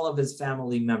had all of his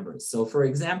family members. So for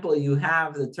example, you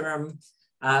have the term,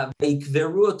 you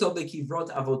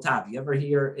ever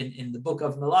hear in the book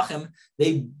of Melachim,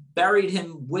 they buried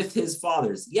him with his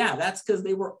fathers. Yeah, that's because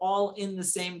they were all in the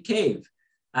same cave.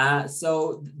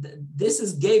 This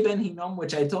is Gei Ben Hinnom,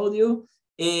 which I told you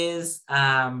is,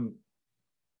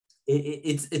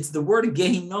 it's the word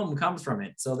Gehinnom comes from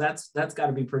it. So that's got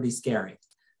to be pretty scary.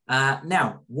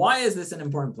 Now, why is this an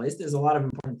important place? There's a lot of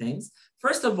important things.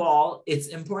 First of all, it's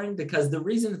important because the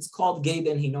reason it's called Gei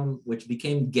Ben Hinnom, which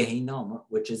became Gehinnom,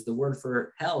 which is the word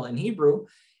for hell in Hebrew,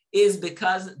 is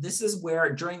because this is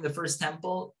where during the first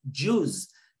temple, Jews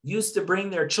used to bring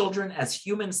their children as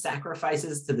human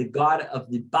sacrifices to the god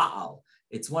of the Baal.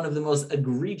 It's one of the most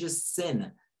egregious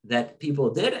sin that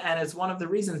people did, and it's one of the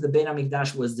reasons the Beit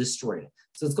HaMikdash was destroyed.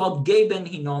 So it's called Gei Ben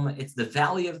Hinnom. It's the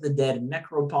Valley of the Dead,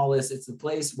 necropolis. It's the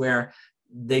place where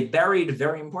they buried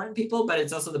very important people, but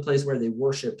it's also the place where they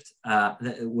worshipped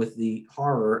with the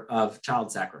horror of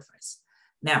child sacrifice.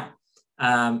 Now,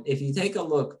 if you take a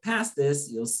look past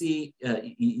this, you'll see,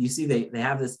 you see they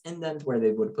have this indent where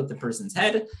they would put the person's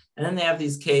head, and then they have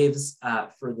these caves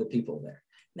for the people there.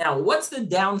 Now, what's the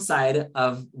downside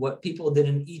of what people did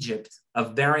in Egypt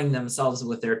of burying themselves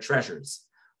with their treasures?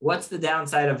 What's the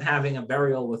downside of having a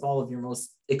burial with all of your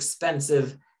most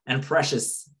expensive and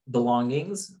precious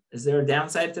belongings? Is there a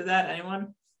downside to that,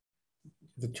 anyone?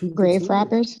 The two grave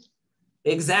robbers?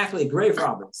 Exactly, grave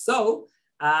robbers. So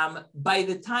by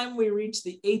the time we reach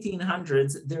the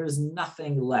 1800s, there's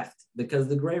nothing left because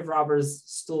the grave robbers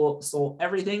stole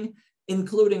everything,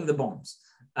 including the bones.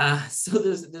 So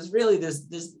there's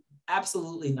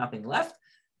absolutely nothing left,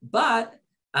 but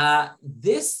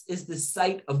this is the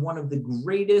site of one of the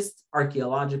greatest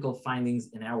archaeological findings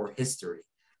in our history.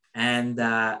 And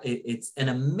it's an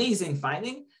amazing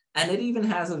finding, and it even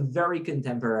has a very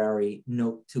contemporary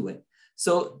note to it.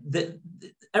 So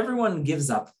everyone gives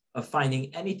up of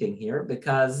finding anything here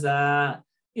because,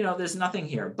 there's nothing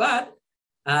here, but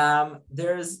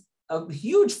there's a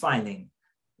huge finding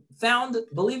found,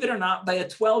 believe it or not, by a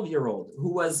 12-year-old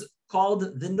who was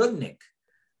called the Nudnik.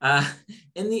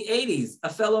 In the 80s, a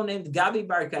fellow named Gabi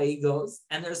Barkai goes,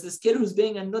 and there's this kid who's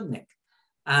being a nudnik.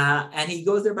 And he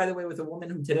goes there, by the way, with a woman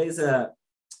who today is a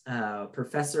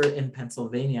professor in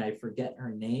Pennsylvania. I forget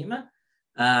her name.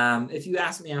 If you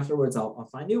ask me afterwards, I'll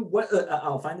find you.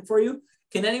 I'll find it for you.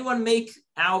 Can anyone make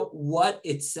out what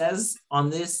it says on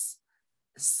this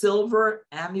silver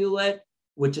amulet,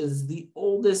 which is the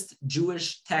oldest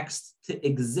Jewish text to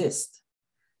exist?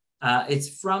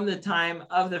 It's from the time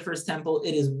of the first temple.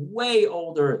 It is way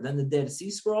older than the Dead Sea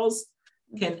Scrolls.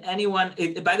 Can anyone,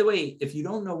 by the way, if you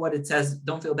don't know what it says,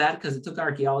 don't feel bad because it took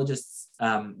archaeologists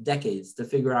decades to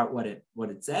figure out what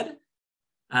it said.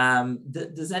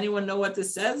 Does anyone know what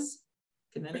this says?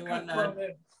 Can anyone,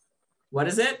 what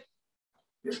is it?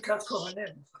 Birkat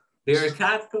Kohanim.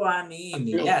 Birkat Kohanim,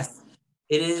 yes.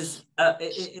 It is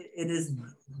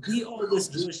the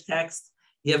oldest Jewish text.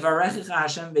 Yevarechecha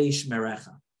Hashem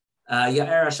ve'yishmerecha.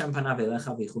 Ya'er Hashem panav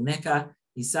elecha v'yichuneka.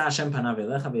 Yisa Hashem panav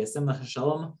elecha v'yasem lecha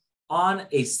shalom. On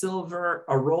a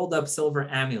rolled up silver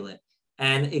amulet.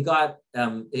 And it got,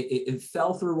 it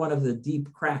fell through one of the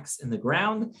deep cracks in the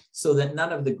ground so that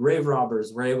none of the grave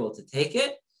robbers were able to take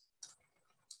it.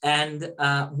 And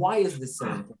why is this so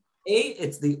important?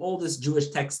 It's the oldest Jewish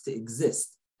text to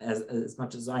exist, as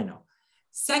much as I know.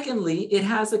 Secondly, it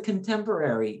has a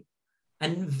contemporary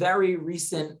and very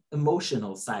recent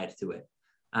emotional side to it.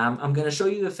 I'm going to show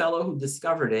you the fellow who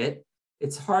discovered it.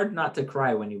 It's hard not to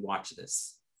cry when you watch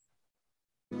this.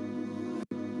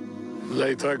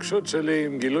 להתרגשות שלי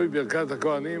עם גילוי ברכת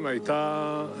הכהנים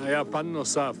היה פן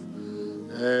נוסף.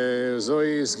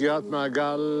 זוהי סגירת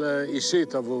מעגל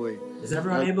אישית עבורי. Is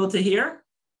everyone able to hear?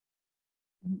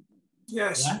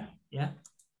 Yes. Yeah.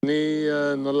 אני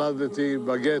נולדתי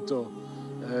בגטו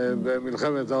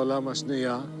במלחמת העולם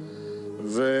השנייה,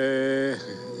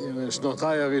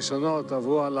 ושנותיי הראשונות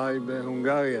עברו עליי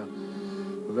בהונגריה.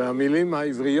 והמילים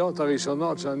העבריות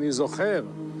הראשונות שאני זוכר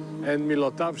הן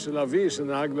מילותיו של אבי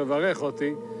שנהג לברך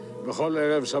אותי בכל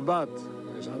ערב שבת,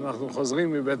 כשאנחנו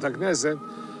חוזרים מבית הכנסת,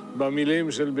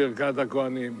 במילים של ברכת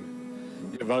הכהנים.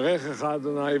 יברכך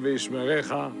אדוני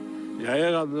וישמרך,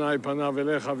 יאר אדוני פניו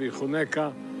אליך ויחונקה,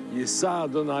 יישא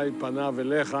אדוני פניו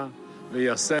אליך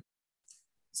וישם.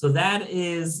 So that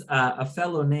is a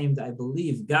fellow named, I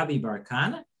believe, Gabi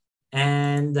Barkan.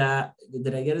 And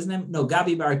did I get his name? No,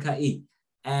 Gabi Barkai.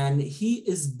 And he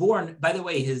is born, by the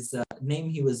way, his name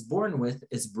he was born with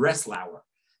is Breslauer.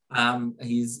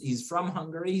 He's from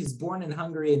Hungary. He's born in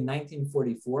Hungary in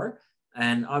 1944,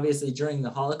 and obviously during the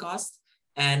Holocaust.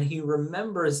 And he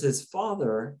remembers his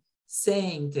father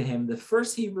saying to him, the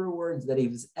first Hebrew words that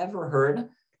he's ever heard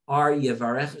are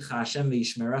Yevarechecha Hashem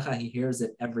v'yishmerecha. He hears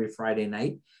it every Friday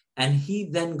night. And he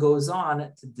then goes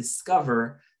on to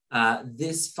discover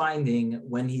this finding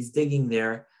when he's digging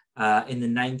there in the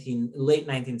late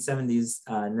 1970s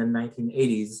and then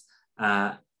 1980s,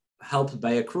 helped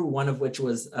by a crew, one of which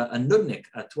was a nudnik,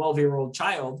 a 12-year-old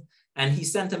child. And he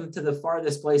sent him to the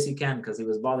farthest place he can because he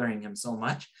was bothering him so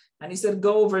much. And he said,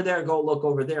 go over there, go look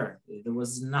over there. There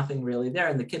was nothing really there.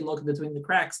 And the kid looked between the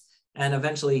cracks. And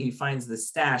eventually he finds the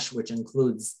stash, which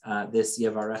includes this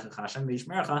Yevarechecha Hashem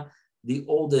v'yishmerecha, the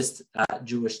oldest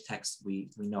Jewish text we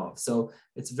know of. So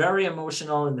it's very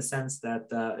emotional in the sense that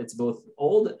it's both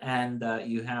old and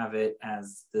you have it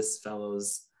as this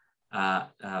fellow's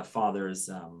father's,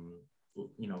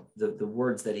 the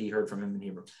words that he heard from him in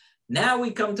Hebrew. Now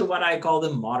we come to what I call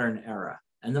the modern era.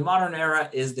 And the modern era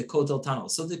is the Kotel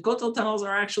tunnels. So the Kotel tunnels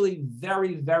are actually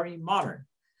very, very modern.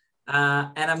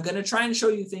 And I'm going to try and show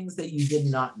you things that you did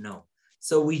not know.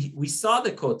 So we saw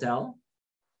the Kotel.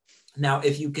 Now,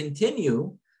 if you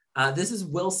continue, this is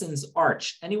Wilson's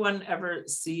Arch. Anyone ever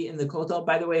see in the Kotel?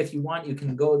 By the way, if you want, you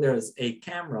can go. There's a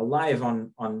camera live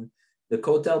on the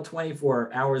Kotel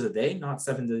 24 hours a day, not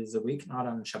 7 days a week, not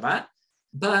on Shabbat.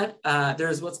 But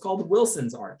there's what's called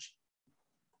Wilson's Arch.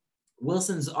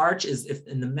 Wilson's Arch is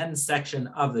in the men's section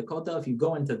of the Kotel. If you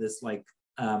go into this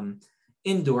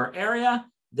indoor area,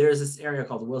 there's this area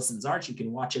called Wilson's Arch. You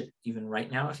can watch it even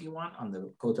right now if you want on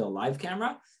the Kotel live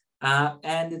camera.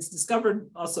 And it's discovered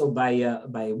also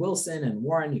by Wilson and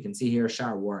Warren. You can see here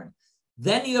Shar Warren.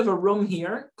 Then you have a room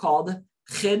here called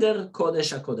Cheder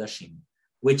Kodesh HaKodashim,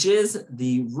 which is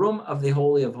the room of the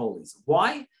Holy of Holies.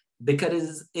 Why?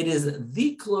 Because it is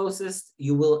the closest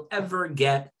you will ever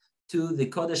get to the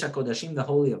Kodesh HaKodashim, the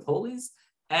Holy of Holies.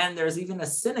 And there's even a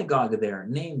synagogue there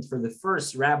named for the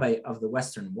first rabbi of the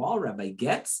Western Wall, Rabbi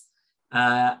Getz.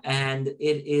 And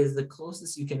it is the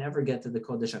closest you can ever get to the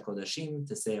Kodesh HaKodashim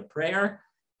to say a prayer.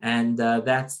 And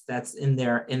that's in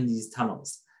there in these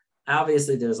tunnels.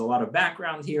 Obviously, there's a lot of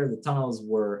background here. The tunnels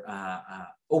were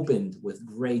opened with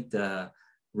great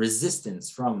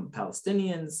resistance from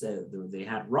Palestinians. They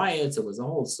had riots. It was a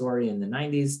whole story in the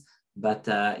 90s. But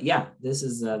yeah, this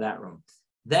is that room.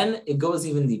 Then it goes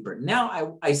even deeper.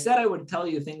 Now, I said I would tell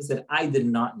you things that I did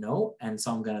not know, and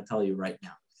so I'm going to tell you right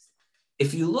now.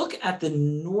 If you look at the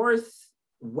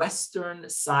northwestern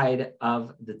side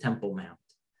of the Temple Mount,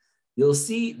 you'll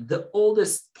see the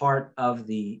oldest part of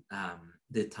the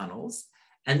tunnels,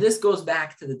 and this goes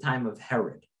back to the time of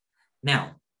Herod.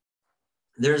 Now,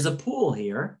 there's a pool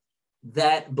here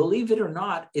that, believe it or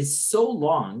not, is so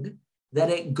long that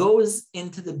it goes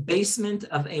into the basement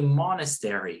of a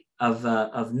monastery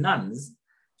of nuns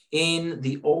in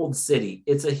the old city.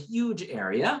 It's a huge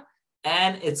area,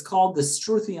 and it's called the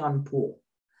Struthion Pool.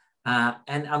 And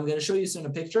I'm going to show you soon a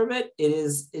picture of it. It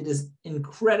is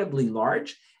incredibly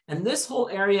large, and this whole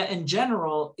area in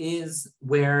general is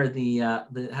where the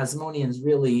Hasmoneans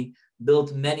really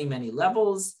built many, many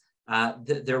levels.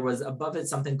 There was above it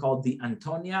something called the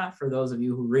Antonia. For those of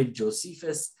you who read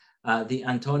Josephus, the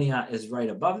Antonia is right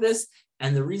above this.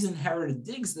 And the reason Herod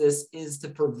digs this is to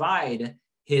provide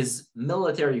his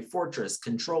military fortress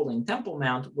controlling Temple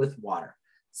Mount with water.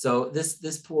 So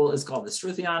this pool is called the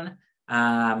Struthion.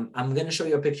 I'm going to show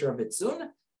you a picture of it soon.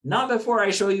 Not before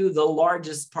I show you the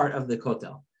largest part of the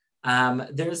Kotel.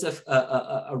 There's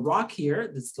a rock here.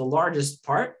 That's the largest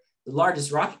part, the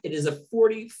largest rock. It is a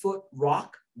 40-foot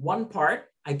rock, one part.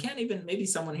 I can't even, maybe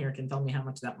someone here can tell me how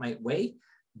much that might weigh,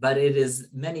 but it is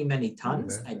many, many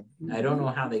tons. I don't know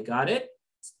how they got it.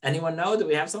 Anyone know? Do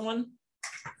we have someone?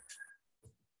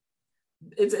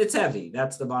 It's heavy.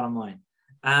 That's the bottom line.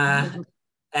 And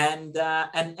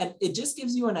it just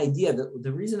gives you an idea that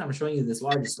the reason I'm showing you this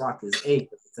largest rock is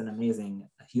it's an amazing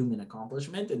human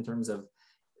accomplishment in terms of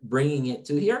bringing it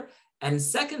to here. And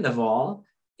second of all,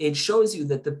 it shows you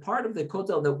that the part of the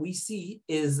Kotel that we see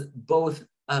is both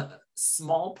a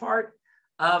small part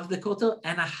of the Kotel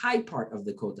and a high part of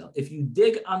the Kotel. If you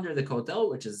dig under the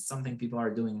Kotel, which is something people are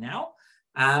doing now,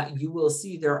 you will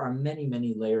see there are many,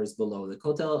 many layers below. The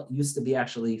Kotel used to be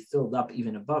actually filled up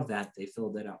even above that. They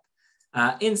filled it up.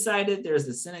 Inside it, there's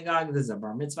the synagogue. There's a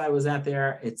bar mitzvah I was at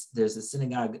there. There's a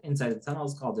synagogue inside the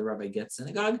tunnels called the Rabbi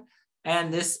Synagogue.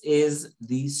 And this is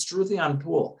the Struthion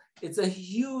Pool. It's a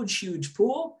huge, huge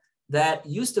pool that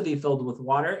used to be filled with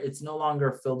water. It's no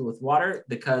longer filled with water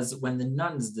because when the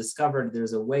nuns discovered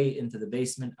there's a way into the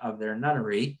basement of their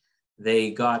nunnery, they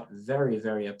got very,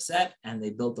 very upset and they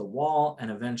built a wall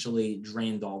and eventually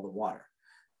drained all the water.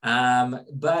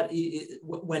 But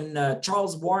when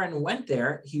Charles Warren went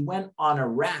there, he went on a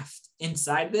raft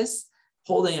inside this,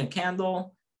 holding a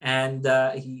candle, and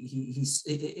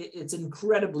it's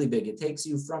incredibly big. It takes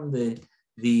you from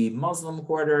the Muslim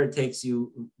quarter, it takes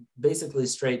you basically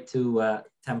straight to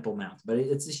Temple Mount, but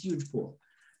it's a huge pool.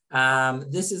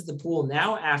 This is the pool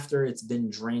now after it's been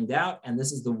drained out, and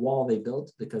this is the wall they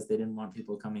built because they didn't want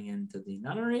people coming into the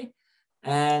nunnery.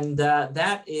 And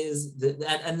that is,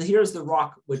 and here's the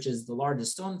rock, which is the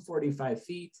largest stone, 45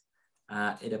 feet.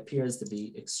 It appears to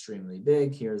be extremely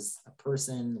big. Here's a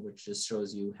person, which just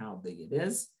shows you how big it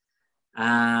is.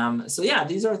 So yeah,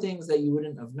 these are things that you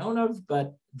wouldn't have known of,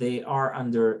 but they are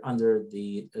they're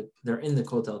in the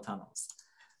Kotel tunnels.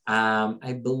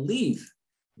 I believe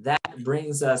that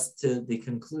brings us to the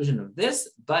conclusion of this,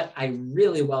 but I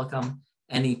really welcome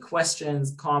any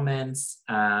questions, comments,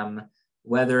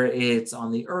 whether it's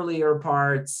on the earlier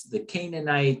parts, the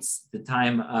Canaanites, the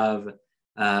time of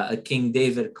King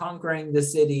David conquering the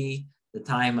city, the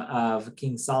time of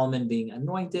King Solomon being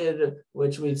anointed,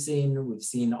 which we've seen. We've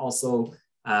seen also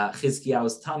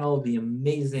Chizkiyahu's tunnel, the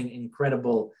amazing,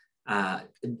 incredible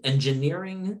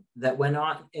engineering that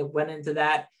went into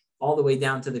that, all the way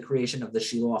down to the creation of the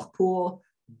Shiloach pool,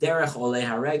 Derech Olei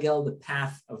HaRegel, the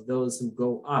path of those who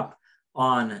go up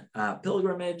on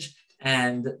pilgrimage,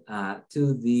 and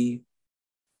to the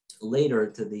Gei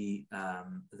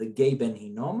Ben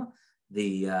Hinnom,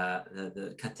 the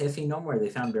Katef Hinnom, where they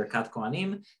found Birkat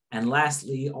Kohanim, and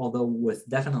lastly, although with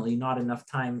definitely not enough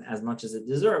time as much as it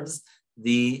deserves,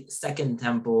 the second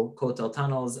temple Kotel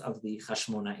tunnels of the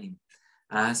Hashmonaim.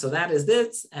 So that is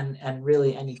this, and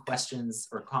really any questions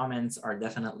or comments are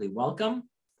definitely welcome.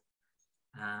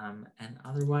 And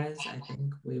otherwise, I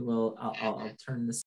think I'll turn this